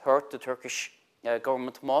that hurt the Turkish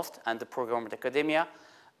government most and the pro-government academia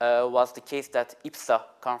was the case that IPSA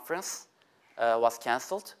conference was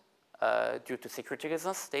cancelled due to security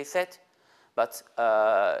reasons, they said. But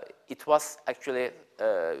it was actually,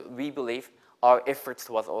 we believe, our efforts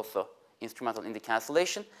was also instrumental in the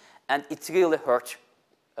cancellation, and it really hurt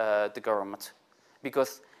the government,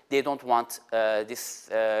 because they don't want this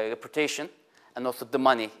reputation, and also the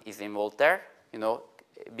money is involved there. You know,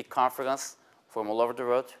 big conference from all over the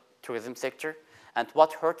world, tourism sector, and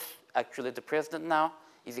what hurts actually the president now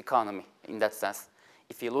is economy in that sense.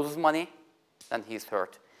 If he loses money, then he's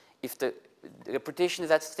hurt. If the reputation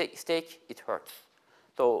is at stake, it hurts.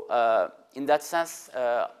 So in that sense,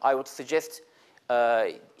 I would suggest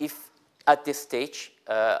if at this stage,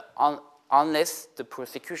 unless the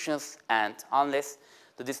prosecutions and unless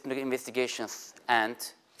the disciplinary investigations and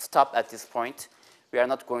stop at this point, we are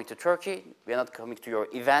not going to Turkey, we are not coming to your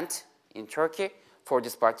event in Turkey for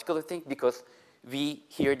this particular thing, because we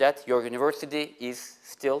hear that your university is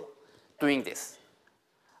still doing this.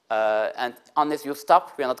 And unless you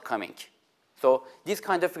stop, we are not coming. So these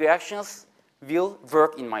kind of reactions will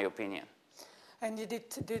work, in my opinion. And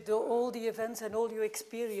did all the events and all your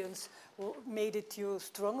experience made it you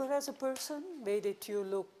stronger as a person? Made it you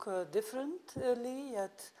look differently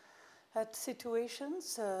at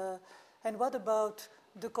situations? And what about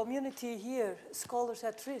the community here, Scholars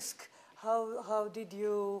at Risk? How did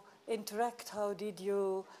you interact? How did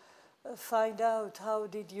you find out? How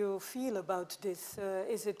did you feel about this?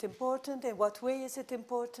 Is it important? In what way is it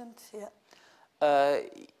important? Yeah.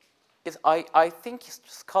 I think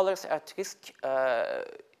Scholars at Risk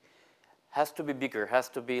has to be bigger, has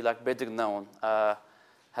to be like better known,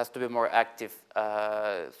 has to be more active.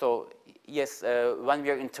 So yes, when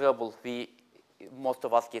we are in trouble, most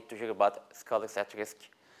of us get to hear about Scholars at Risk.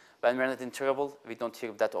 When we're not in trouble, we don't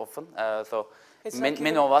hear that often. So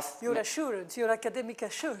many of us. Your assurance, your academic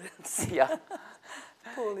assurance. Yeah.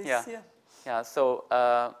 Police, yeah. Yeah. So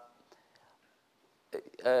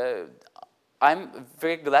I'm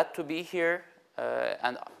very glad to be here,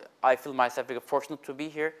 and I feel myself very fortunate to be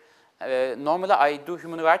here. Normally, I do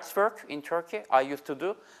human rights work in Turkey. I used to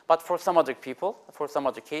do, but for some other people, for some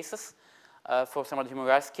other cases, for some of the human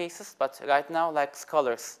rights cases. But right now, like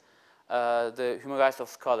scholars, the human rights of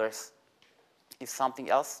scholars is something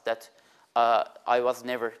else that I was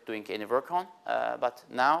never doing any work on. But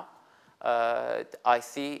now I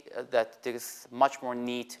see that there is much more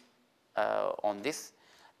need on this,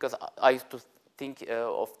 because I used to think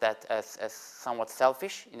of that as somewhat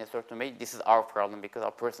selfish in a certain way. This is our problem because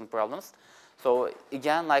our personal problems. So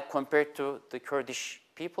again, like compared to the Kurdish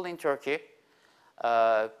people in Turkey,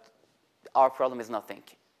 our problem is nothing.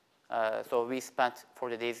 So we spent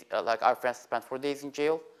 40 days, like our friends spent 4 days in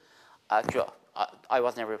jail. Actually, I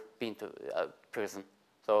was never been to prison.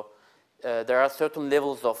 So there are certain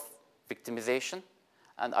levels of victimization,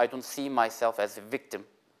 and I don't see myself as a victim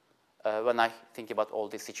when I think about all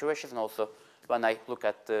these situations, and also when I look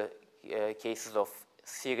at the cases of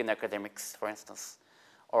Syrian academics, for instance,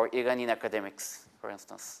 or Iranian academics, for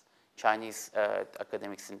instance, Chinese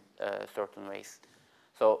academics in certain ways.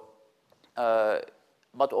 So,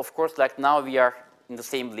 but of course, like now we are in the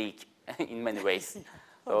same league in many ways.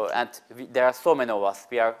 So, and there are so many of us.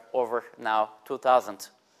 We are over now 2,000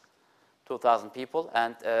 people.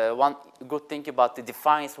 And one good thing about the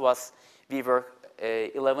defiance was we were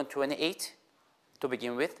 1128 to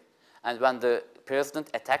begin with. And when the president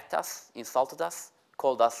attacked us, insulted us,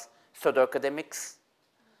 called us pseudo-academics,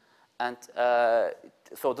 and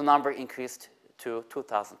so the number increased to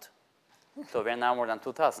 2,000. So we're now more than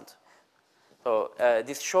 2,000. So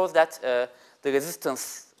this shows that the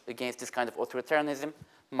resistance against this kind of authoritarianism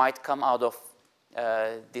might come out of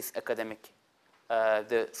this academic,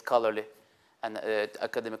 the scholarly and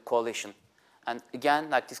academic coalition. And again,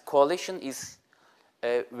 like this coalition is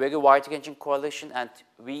a very wide-ranging coalition, and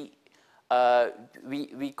we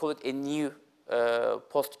call it a new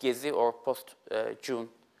post-Gezi or post-June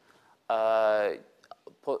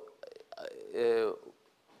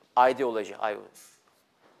ideology,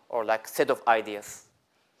 or like set of ideas.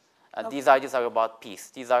 And these ideas are about peace.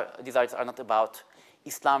 These ideas are not about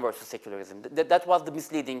Islam versus secularism. That was the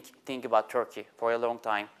misleading thing about Turkey for a long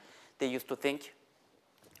time. They used to think,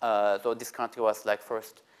 so this country was like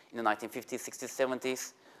first in the 1950s, 60s,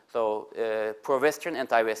 70s. So pro-Western,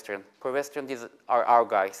 anti-Western. Pro-Western, these are our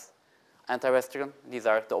guys. Anti-Western, these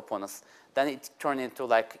are the opponents. Then it turned into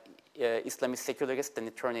like Islamist secularists, then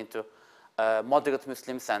it turned into moderate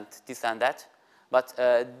Muslims and this and that. But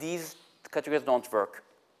these categories don't work.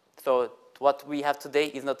 So what we have today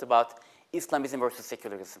is not about Islamism versus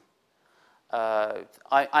secularism.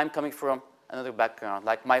 I'm coming from another background.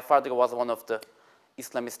 Like my father was one of the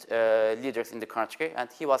Islamist leaders in the country, and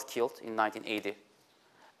he was killed in 1980.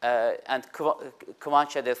 And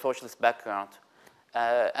Kıvanç had a socialist background.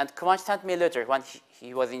 And Kıvanç sent me a letter when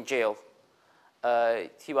he was in jail.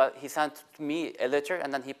 He sent me a letter,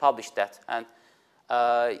 and then he published that. And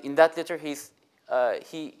in that letter, he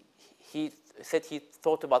said he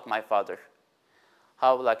thought about my father,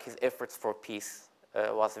 how like his efforts for peace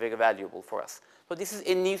was very valuable for us. So this is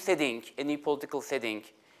a new setting, a new political setting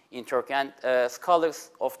in Turkey. And scholars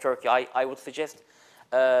of Turkey, I would suggest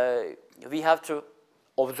we have to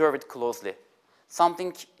observe it closely.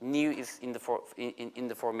 Something new is in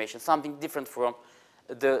the formation, something different from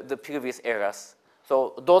the previous eras.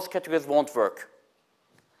 So those categories won't work.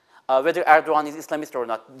 Whether Erdogan is Islamist or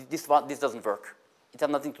not, this doesn't work. It has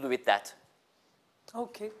nothing to do with that.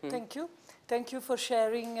 Okay, thank you. Thank you for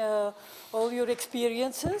sharing all your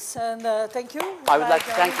experiences, and thank you. I would like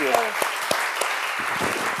to thank you.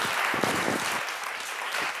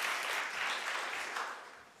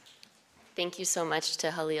 Thank you so much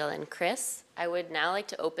to Halil and Kris. I would now like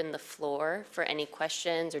to open the floor for any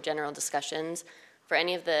questions or general discussions for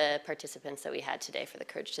any of the participants that we had today for the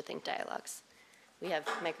Courage to Think dialogues. We have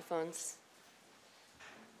microphones.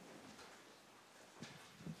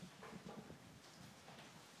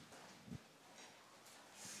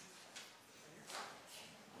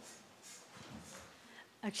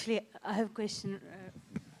 Actually, I have a question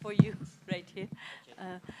for you right here.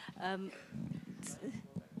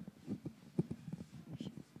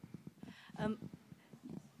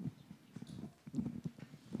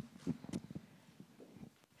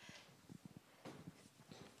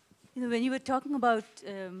 You know, when you were talking about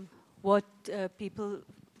what people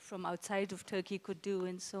from outside of Turkey could do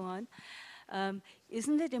and so on,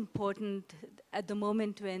 isn't it important at the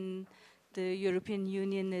moment when the European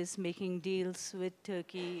Union is making deals with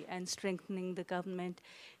Turkey and strengthening the government,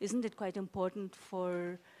 isn't it quite important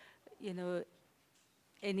for, you know,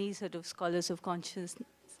 any sort of scholars of conscience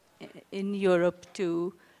in Europe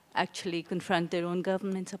to actually confront their own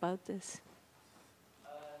governments about this?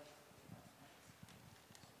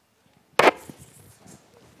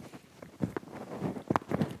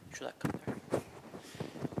 Should I come there?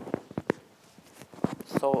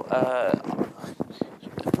 So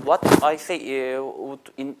what I say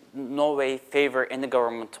would in no way favor any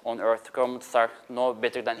government on earth. Governments are no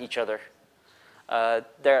better than each other.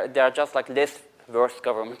 They are just like less worse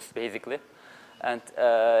governments, basically. And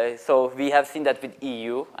so we have seen that with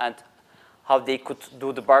EU and how they could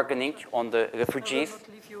do the bargaining on the refugees. I will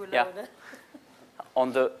not leave you alone.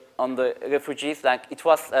 Yeah. On the refugees, like it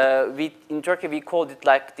was, in Turkey we called it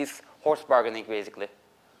like this horse bargaining, basically.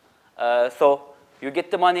 So you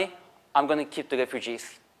get the money, I'm going to keep the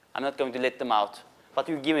refugees. I'm not going to let them out, but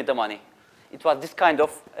you give me the money. It was this kind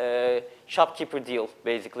of shopkeeper deal,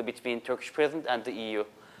 basically, between Turkish president and the EU.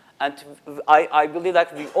 And I believe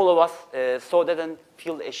that all of us saw that and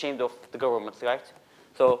feel ashamed of the government, right?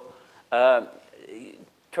 So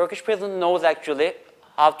Turkish president knows actually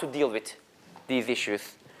how to deal with these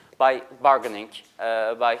issues by bargaining,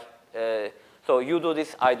 so you do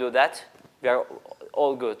this, I do that, we are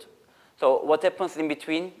all good. So what happens in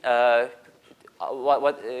between,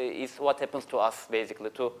 what happens to us,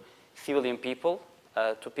 basically, to civilian people,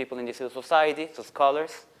 to people in the civil society, to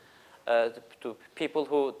scholars, to people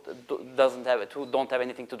who don't have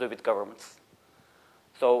anything to do with governments.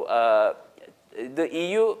 So the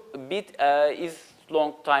EU bid is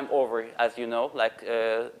long time over, as you know, like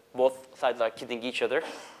both sides are kidding each other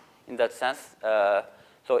in that sense.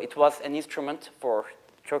 So it was an instrument for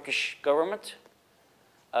Turkish government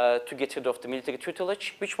to get rid of the military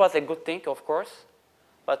tutelage, which was a good thing, of course,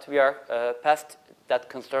 but we are past that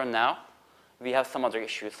concern now. We have some other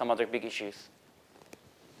issues, some other big issues.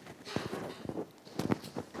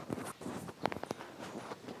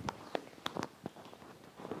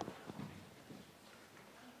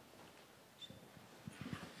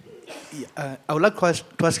 Yeah, I would like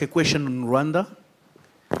to ask a question on Rwanda,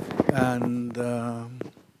 and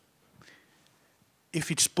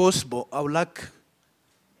if it's possible, I would like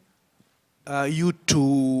you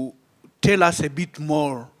to tell us a bit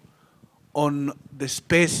more on the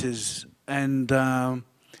spaces and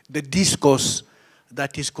the discourse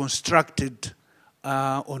that is constructed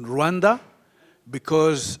on Rwanda,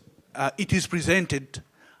 because it is presented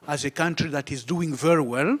as a country that is doing very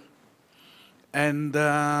well. And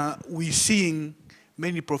we're seeing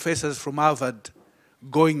many professors from Harvard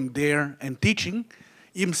going there and teaching.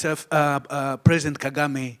 Himself, President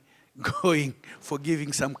Kagame, going for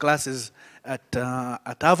giving some classes at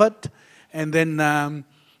Harvard. And then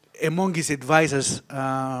among his advisors,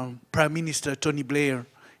 Prime Minister Tony Blair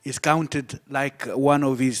is counted like one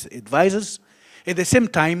of his advisors. At the same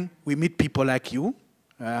time, we meet people like you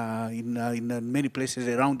in many places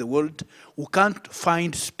around the world who can't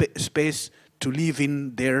find space to live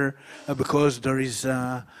in there because there is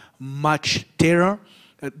much terror.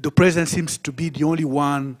 The president seems to be the only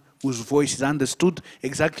one whose voice is understood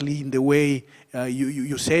exactly in the way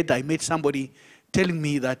you said. I met somebody telling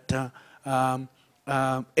me that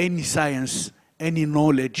any science, any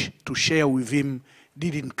knowledge to share with him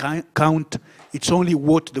didn't count. It's only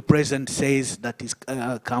what the president says that is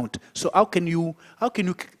count. So how can you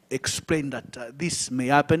explain that this may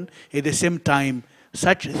happen at the same time?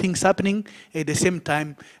 Such things happening, at the same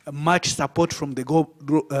time, much support from the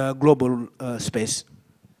global space.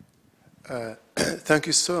 Thank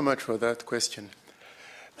you so much for that question.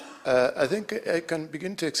 I think I can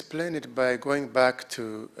begin to explain it by going back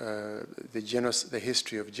to the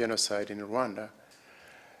history of genocide in Rwanda.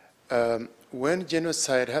 When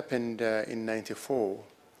genocide happened in '94,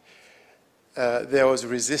 there was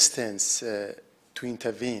resistance to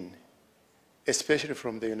intervene, especially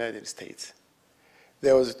from the United States.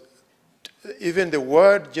 There was, even the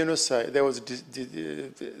word genocide, there was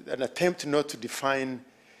an attempt not to define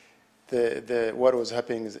what was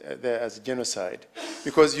happening there as genocide.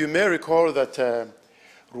 Because you may recall that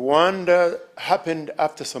Rwanda happened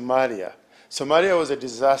after Somalia. Somalia was a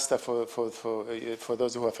disaster for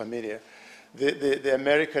those who are familiar. The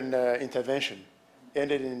American intervention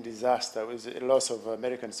ended in disaster with a loss of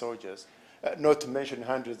American soldiers, not to mention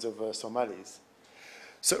hundreds of Somalis.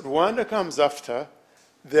 So Rwanda comes after.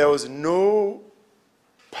 There was no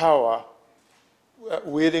power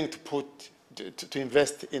willing to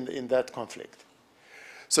invest in that conflict.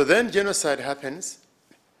 So then genocide happens.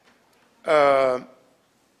 Then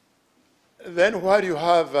while you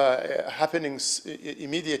have happenings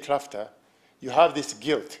immediate after, you have this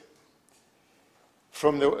guilt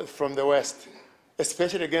from the West,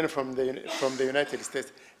 especially again from the United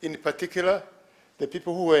States. In particular, the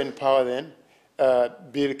people who were in power then,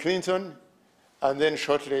 Bill Clinton, and then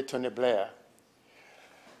shortly Tony Blair.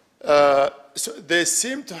 So they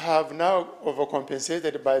seem to have now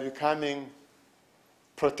overcompensated by becoming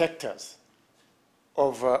protectors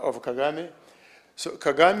of Kagame. So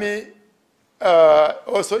Kagame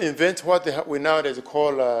also invent what we nowadays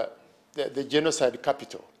call the genocide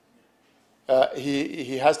capital.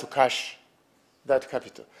 He has to cash that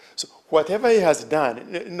capital. So whatever he has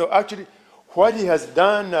done, no, actually, what he has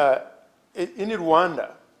done in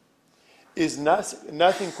Rwanda is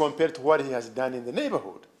nothing compared to what he has done in the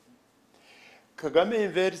neighborhood. Kagame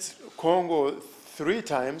invades Congo 3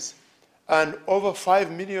 times, and over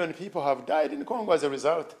 5 million people have died in Congo as a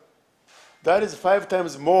result. That is 5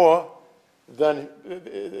 times more than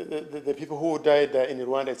the people who died in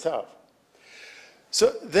Rwanda itself.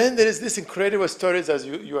 So then there is this incredible stories as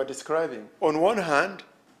you are describing. On one hand,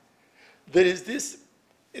 there is this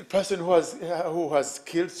person who has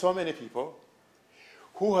killed so many people,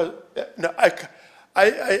 who has, no,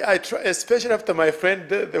 I try, especially after my friend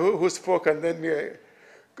who spoke and then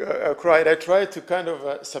cried, I tried to kind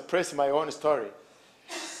of suppress my own story.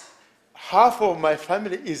 Half of my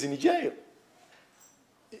family is in jail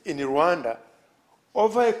in Rwanda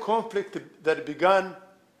over a conflict that began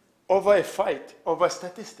over a fight, over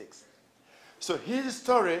statistics. So his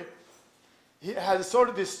story, he has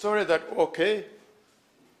told this story that, okay,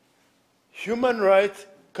 human rights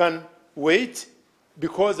can wait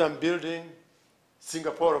because I'm building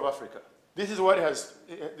Singapore of Africa. This is what he has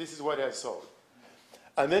sold.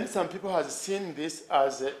 And then some people have seen this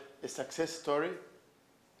as a success story.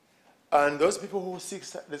 And those people who seek,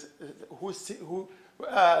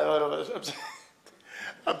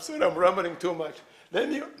 I'm sorry, I'm rambling too much. Let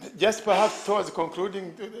me just perhaps towards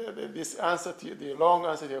concluding this answer to the long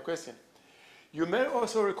answer to your question. You may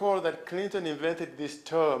also recall that Clinton invented this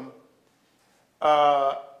term,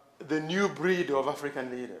 the new breed of African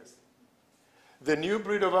leaders. The new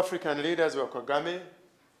breed of African leaders were Kagame,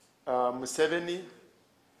 Museveni,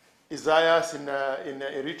 Isaias in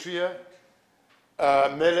Eritrea,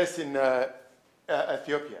 Meles in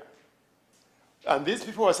Ethiopia. And these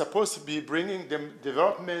people were supposed to be bringing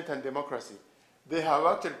development and democracy. They have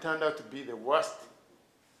actually turned out to be the worst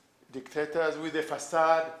dictators with a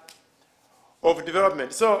facade of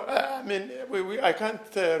development. So, I mean, I can't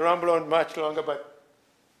ramble on much longer, but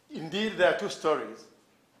indeed there are 2 stories.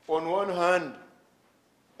 On one hand,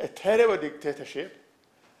 a terrible dictatorship,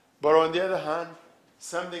 but on the other hand,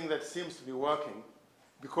 something that seems to be working,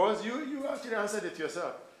 because you actually answered it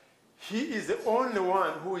yourself. He is the only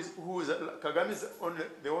one Kagame is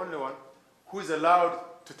the only one who is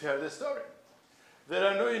allowed to tell the story. There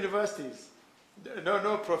are no universities,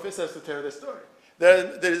 no professors to tell the story.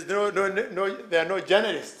 There are no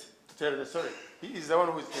journalists to tell the story. He is the one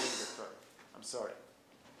who is telling the story. I'm sorry.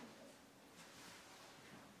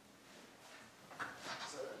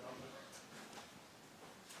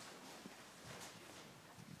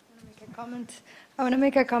 I want to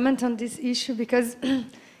make a comment on this issue because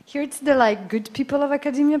here it's the good people of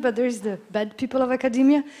academia, but there's the bad people of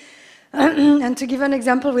academia. And to give an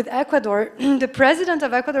example with Ecuador, the president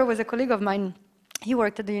of Ecuador was a colleague of mine. He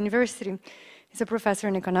worked at the university. He's a professor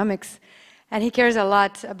in economics, and he cares a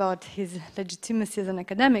lot about his legitimacy as an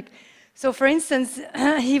academic. So for instance,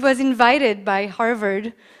 he was invited by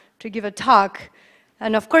Harvard to give a talk.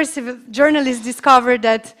 And of course, if journalists discovered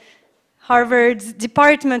that Harvard's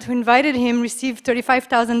department who invited him received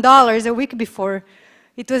 $35,000 a week before,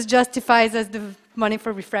 it was justified as the money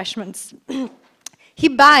for refreshments. He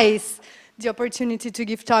buys the opportunity to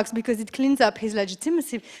give talks because it cleans up his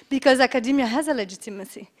legitimacy, because academia has a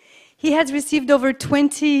legitimacy. He has received over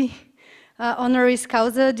 20 honoris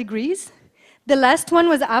causa degrees. The last one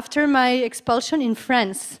was after my expulsion in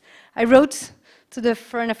France. I wrote to the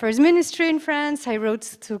Foreign Affairs Ministry in France, I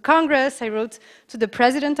wrote to Congress, I wrote to the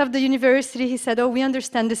president of the university. He said, oh, we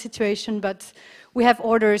understand the situation, but we have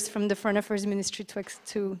orders from the Foreign Affairs Ministry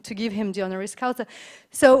to give him the honoris causa.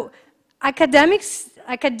 So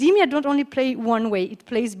academia don't only play one way, it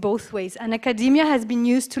plays both ways. And academia has been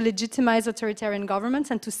used to legitimize authoritarian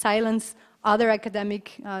governments and to silence other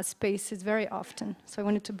academic spaces very often. So I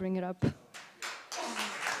wanted to bring it up.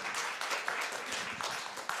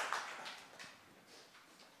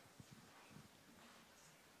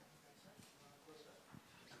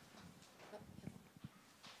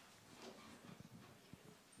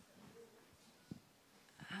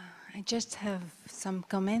 I just have some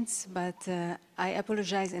comments, but I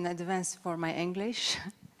apologize in advance for my English.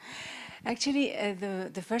 Actually,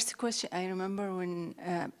 the first question I remember when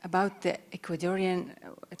about the Ecuadorian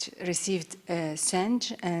which received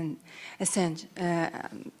Assange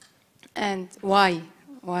and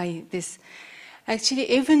why this? Actually,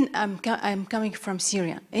 even I'm coming from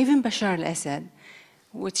Syria. Even Bashar al-Assad,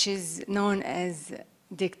 which is known as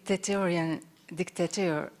dictator,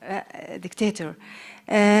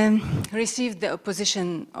 received the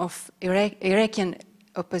opposition of Iraqi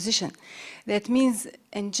opposition. That means,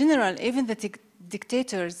 in general, even the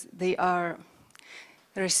dictators, they are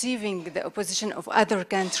receiving the opposition of other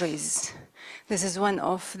countries. This is one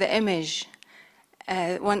of the image,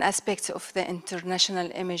 one aspect of the international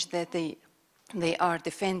image that they are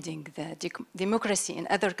defending the democracy in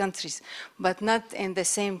other countries, but not in the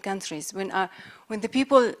same countries. When the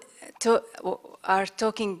people are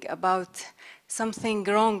talking about something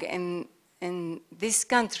wrong in this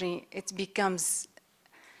country, it becomes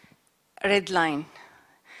a red line.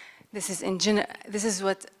 This is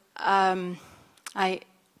what I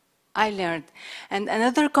learned. And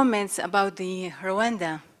another comments about the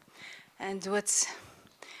Rwanda, and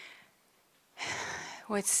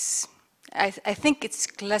I think it's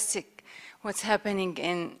classic what's happening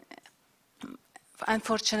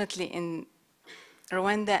unfortunately in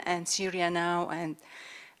Rwanda and Syria now, and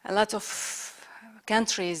a lot of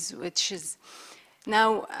countries, which is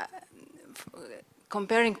now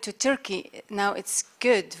comparing to Turkey, now it's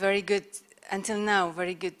good, very good, until now,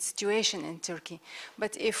 very good situation in Turkey.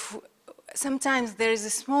 But if sometimes there is a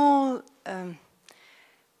small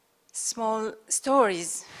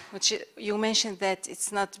stories, which you mentioned that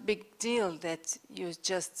it's not a big deal that you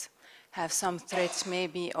just have some threats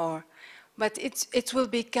maybe, but it will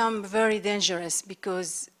become very dangerous,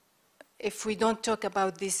 because if we don't talk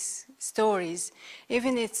about these stories,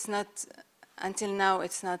 even it's not, until now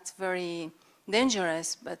it's not very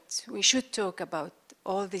dangerous, but we should talk about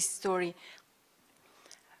all this story.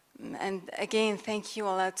 And again, thank you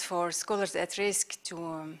a lot for Scholars at Risk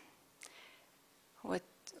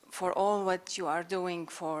for all what you are doing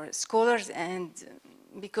for scholars, and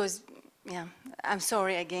because, yeah, I'm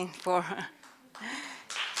sorry again for,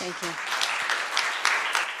 thank you.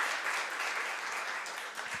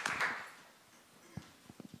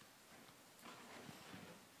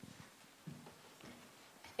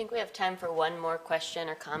 I think we have time for one more question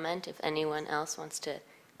or comment if anyone else wants to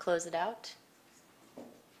close it out.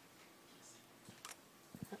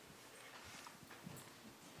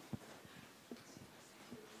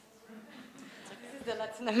 The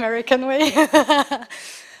Latin American way.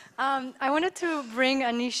 I wanted to bring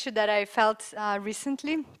an issue that I felt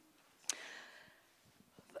recently.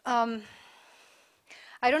 I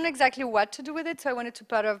don't know exactly what to do with it, so I wanted to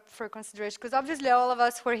put up for consideration, because obviously all of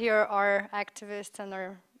us who are here are activists and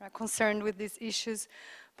are concerned with these issues.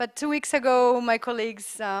 But 2 weeks ago, my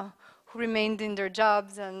colleagues who remained in their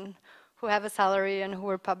jobs and who have a salary and who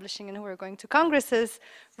were publishing and who were going to congresses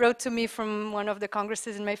wrote to me from one of the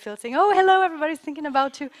congresses in my field saying, "Oh, hello, everybody's thinking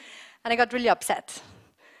about you." And I got really upset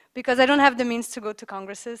because I don't have the means to go to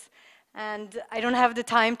congresses and I don't have the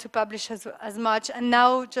time to publish as much. And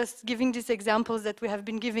now just giving these examples that we have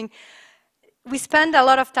been giving, we spend a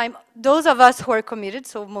lot of time, those of us who are committed,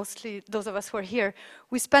 so mostly those of us who are here,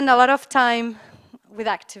 we spend a lot of time with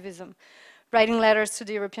activism. Writing letters to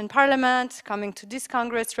the European Parliament, coming to this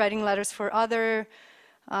Congress, writing letters for other,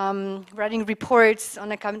 writing reports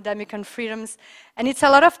on academic and freedoms. And it's a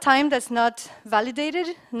lot of time that's not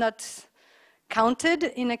validated, not counted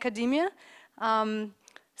in academia.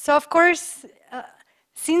 So of course,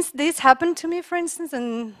 since this happened to me, for instance,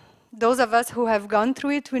 and those of us who have gone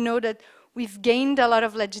through it, we know that we've gained a lot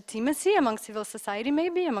of legitimacy among civil society,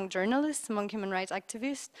 maybe, among journalists, among human rights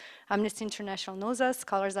activists. Amnesty International knows us,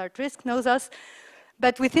 Scholars at Risk knows us.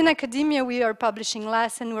 But within academia, we are publishing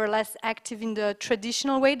less and we're less active in the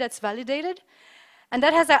traditional way that's validated. And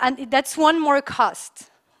that has that's one more cost,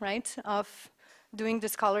 right, of doing the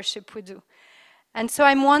scholarship we do. And so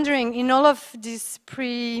I'm wondering, in all of these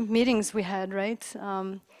pre-meetings we had, right,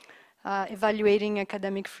 evaluating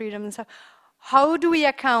academic freedom and stuff, how do we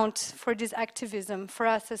account for this activism for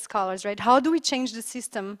us as scholars, right? How do we change the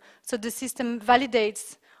system so the system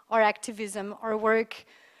validates our activism, our work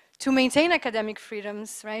to maintain academic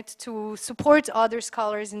freedoms, right? To support other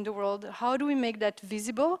scholars in the world. How do we make that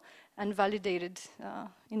visible and validated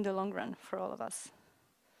in the long run for all of us?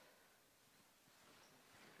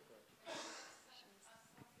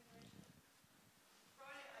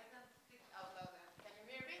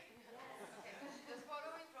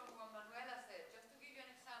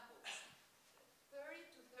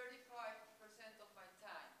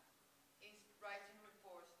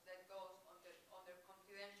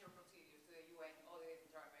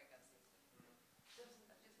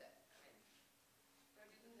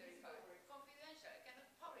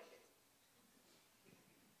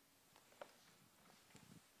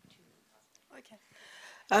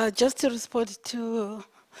 Just to respond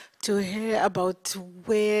to hear about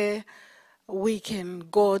where we can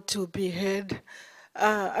go to be heard.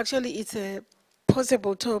 Actually, it's a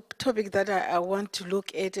possible topic that I want to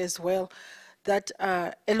look at as well. that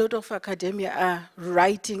a lot of academia are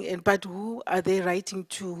writing, but who are they writing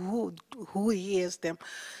to? Who hears them?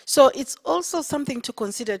 So it's also something to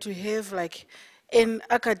consider, to have like an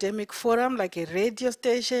academic forum, like a radio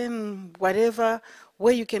station, whatever,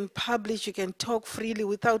 where you can publish, you can talk freely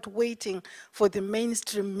without waiting for the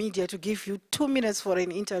mainstream media to give you 2 minutes for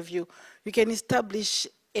an interview. You can establish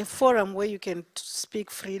a forum where you can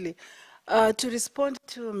speak freely. To respond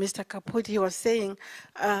to Mr. Kaput, he was saying,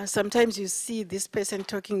 sometimes you see this person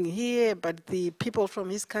talking here, but the people from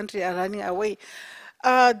his country are running away.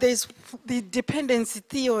 There's the dependency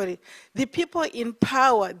theory. The people in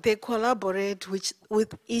power, they collaborate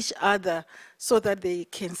with each other so that they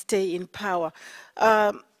can stay in power.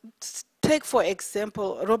 Take, for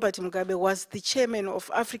example, Robert Mugabe was the chairman of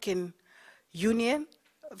African Union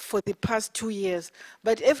for the past 2 years,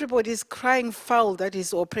 but everybody is crying foul that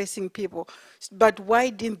he's oppressing people. But why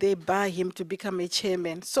didn't they buy him to become a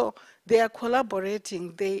chairman? So they are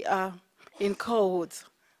collaborating, they are in cahoots.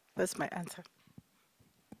 That's my answer.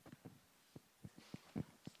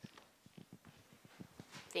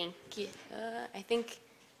 Thank you. I think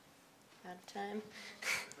out of time.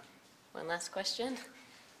 One last question.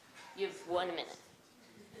 You have 1 minute.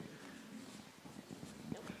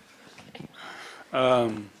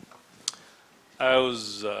 I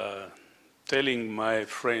was telling my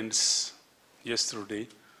friends yesterday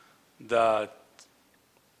that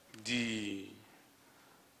the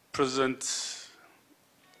present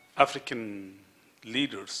African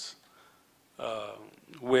leaders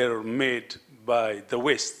were made by the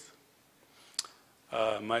West.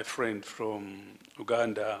 My friend from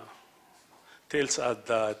Uganda tells us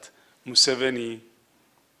that Museveni,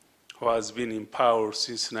 who has been in power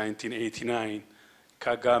since 1989,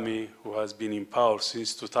 Kagame, who has been in power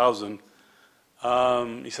since 2000,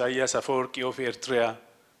 Isaias Afwerki of Eritrea,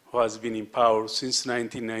 who has been in power since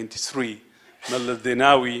 1993, Meles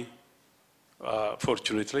Zenawi,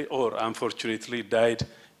 fortunately or unfortunately, died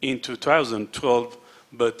in 2012,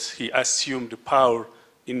 but he assumed power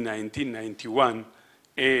in 1991,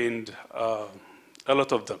 and a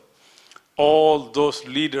lot of them. All those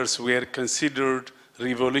leaders were considered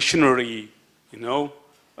revolutionary,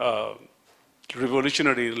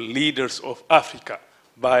 revolutionary leaders of Africa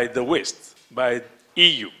by the West, by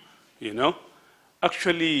EU,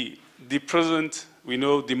 Actually, the present, we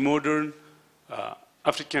know the modern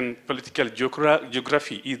African political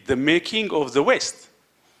geography is the making of the West.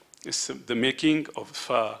 It's the making of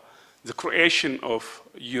the creation of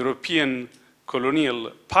European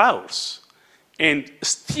colonial powers. And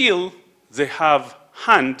still they have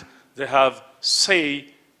they have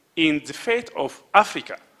say in the fate of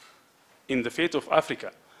Africa. In the fate of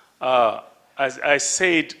Africa. As I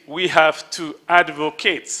said, we have to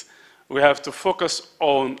advocate. We have to focus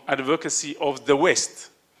on advocacy of the West,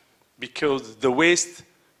 because the West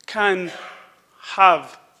can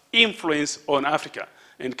have influence on Africa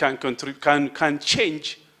and can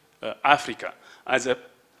change Africa. As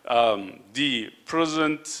the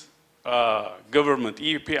present government,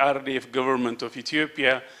 EPRDF government of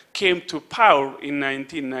Ethiopia, came to power in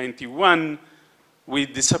 1991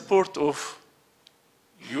 with the support of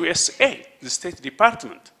USA, the State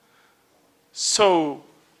Department. So,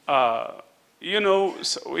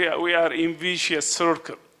 so we are in vicious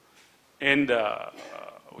circle, and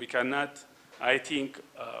we cannot, I think,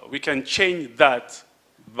 we can change that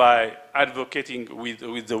by advocating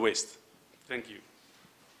with the West. Thank you.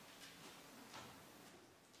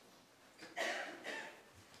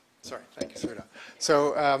 Sorry, thank you, Serena.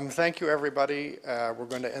 So thank you, everybody. We're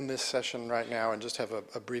going to end this session right now and just have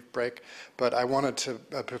a brief break. But I wanted to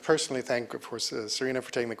personally thank, of course, Serena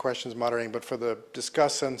for taking the questions, moderating, but for the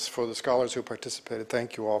discussants, for the scholars who participated,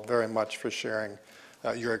 thank you all very much for sharing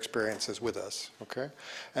your experiences with us, okay?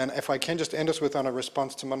 And if I can just end us with on a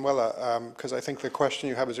response to Manuela, because I think the question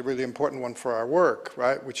you have is a really important one for our work,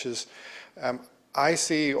 right? Which is, I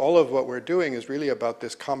see all of what we're doing is really about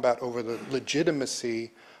this combat over the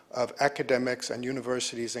legitimacy of academics and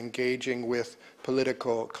universities engaging with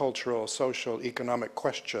political, cultural, social, economic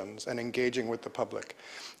questions and engaging with the public.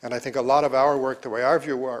 And I think a lot of our work, the way I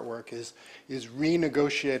view our work, is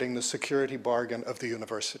renegotiating the security bargain of the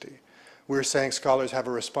university. We're saying scholars have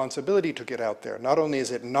a responsibility to get out there. Not only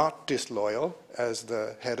is it not disloyal, as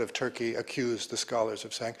the head of Turkey accused the scholars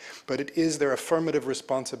of saying, but it is their affirmative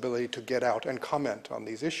responsibility to get out and comment on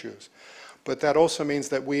these issues. But that also means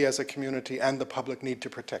that we as a community and the public need to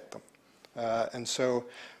protect them. And so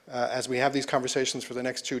as we have these conversations for the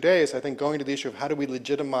next 2 days, I think going to the issue of how do we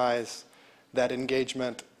legitimize that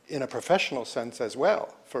engagement in a professional sense as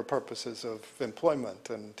well, for purposes of employment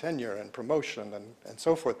and tenure and promotion and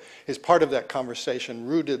so forth, is part of that conversation,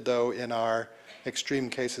 rooted though in our extreme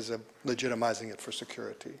cases of legitimizing it for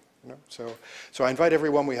security. You know? So I invite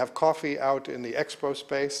everyone, we have coffee out in the expo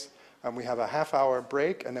space, and we have a half-hour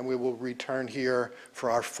break, and then we will return here for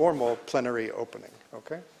our formal plenary opening,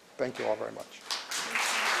 okay? Thank you all very much.